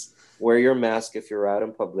hands. Wear your mask if you're out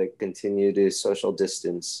in public. Continue to social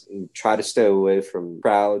distance. And try to stay away from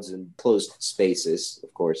crowds and closed spaces,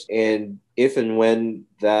 of course. And if and when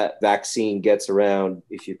that vaccine gets around,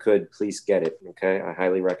 if you could, please get it. Okay? I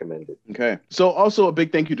highly recommend it. Okay. So also a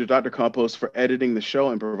big thank you to Dr. Compost for editing the show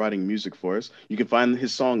and providing music for us. You can find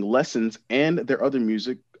his song Lessons and their other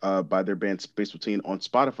music by their band Space Routine on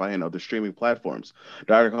Spotify and other streaming platforms.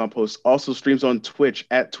 Dr. Compost also streams on Twitch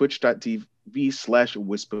at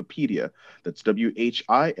twitch.tv/Wispepedia. That's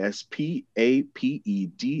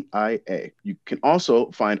WHISPAPEDIA. You can also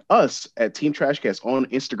find us at Team Trashcast on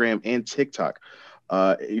Instagram and TikTok.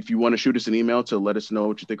 If you want to shoot us an email to let us know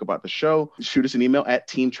what you think about the show, shoot us an email at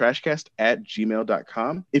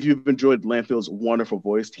teamtrashcast@gmail.com. If you've enjoyed Landfill's wonderful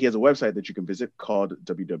voice, he has a website that you can visit called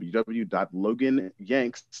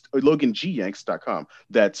www.loganyanks.com.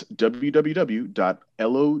 That's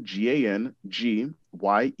www.loganyanks.com.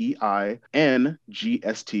 YEINGST.com.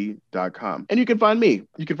 And you can find me.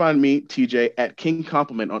 You can find me, TJ, at King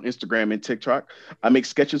Compliment on Instagram and TikTok. I make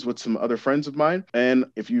sketches with some other friends of mine. And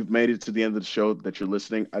if you've made it to the end of the show that you're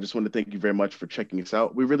listening, I just want to thank you very much for checking us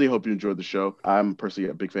out. We really hope you enjoyed the show. I'm personally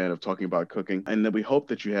a big fan of talking about cooking. And then we hope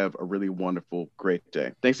that you have a really wonderful, great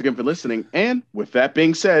day. Thanks again for listening. And with that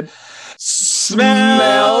being said,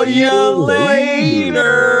 smell you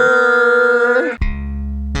later.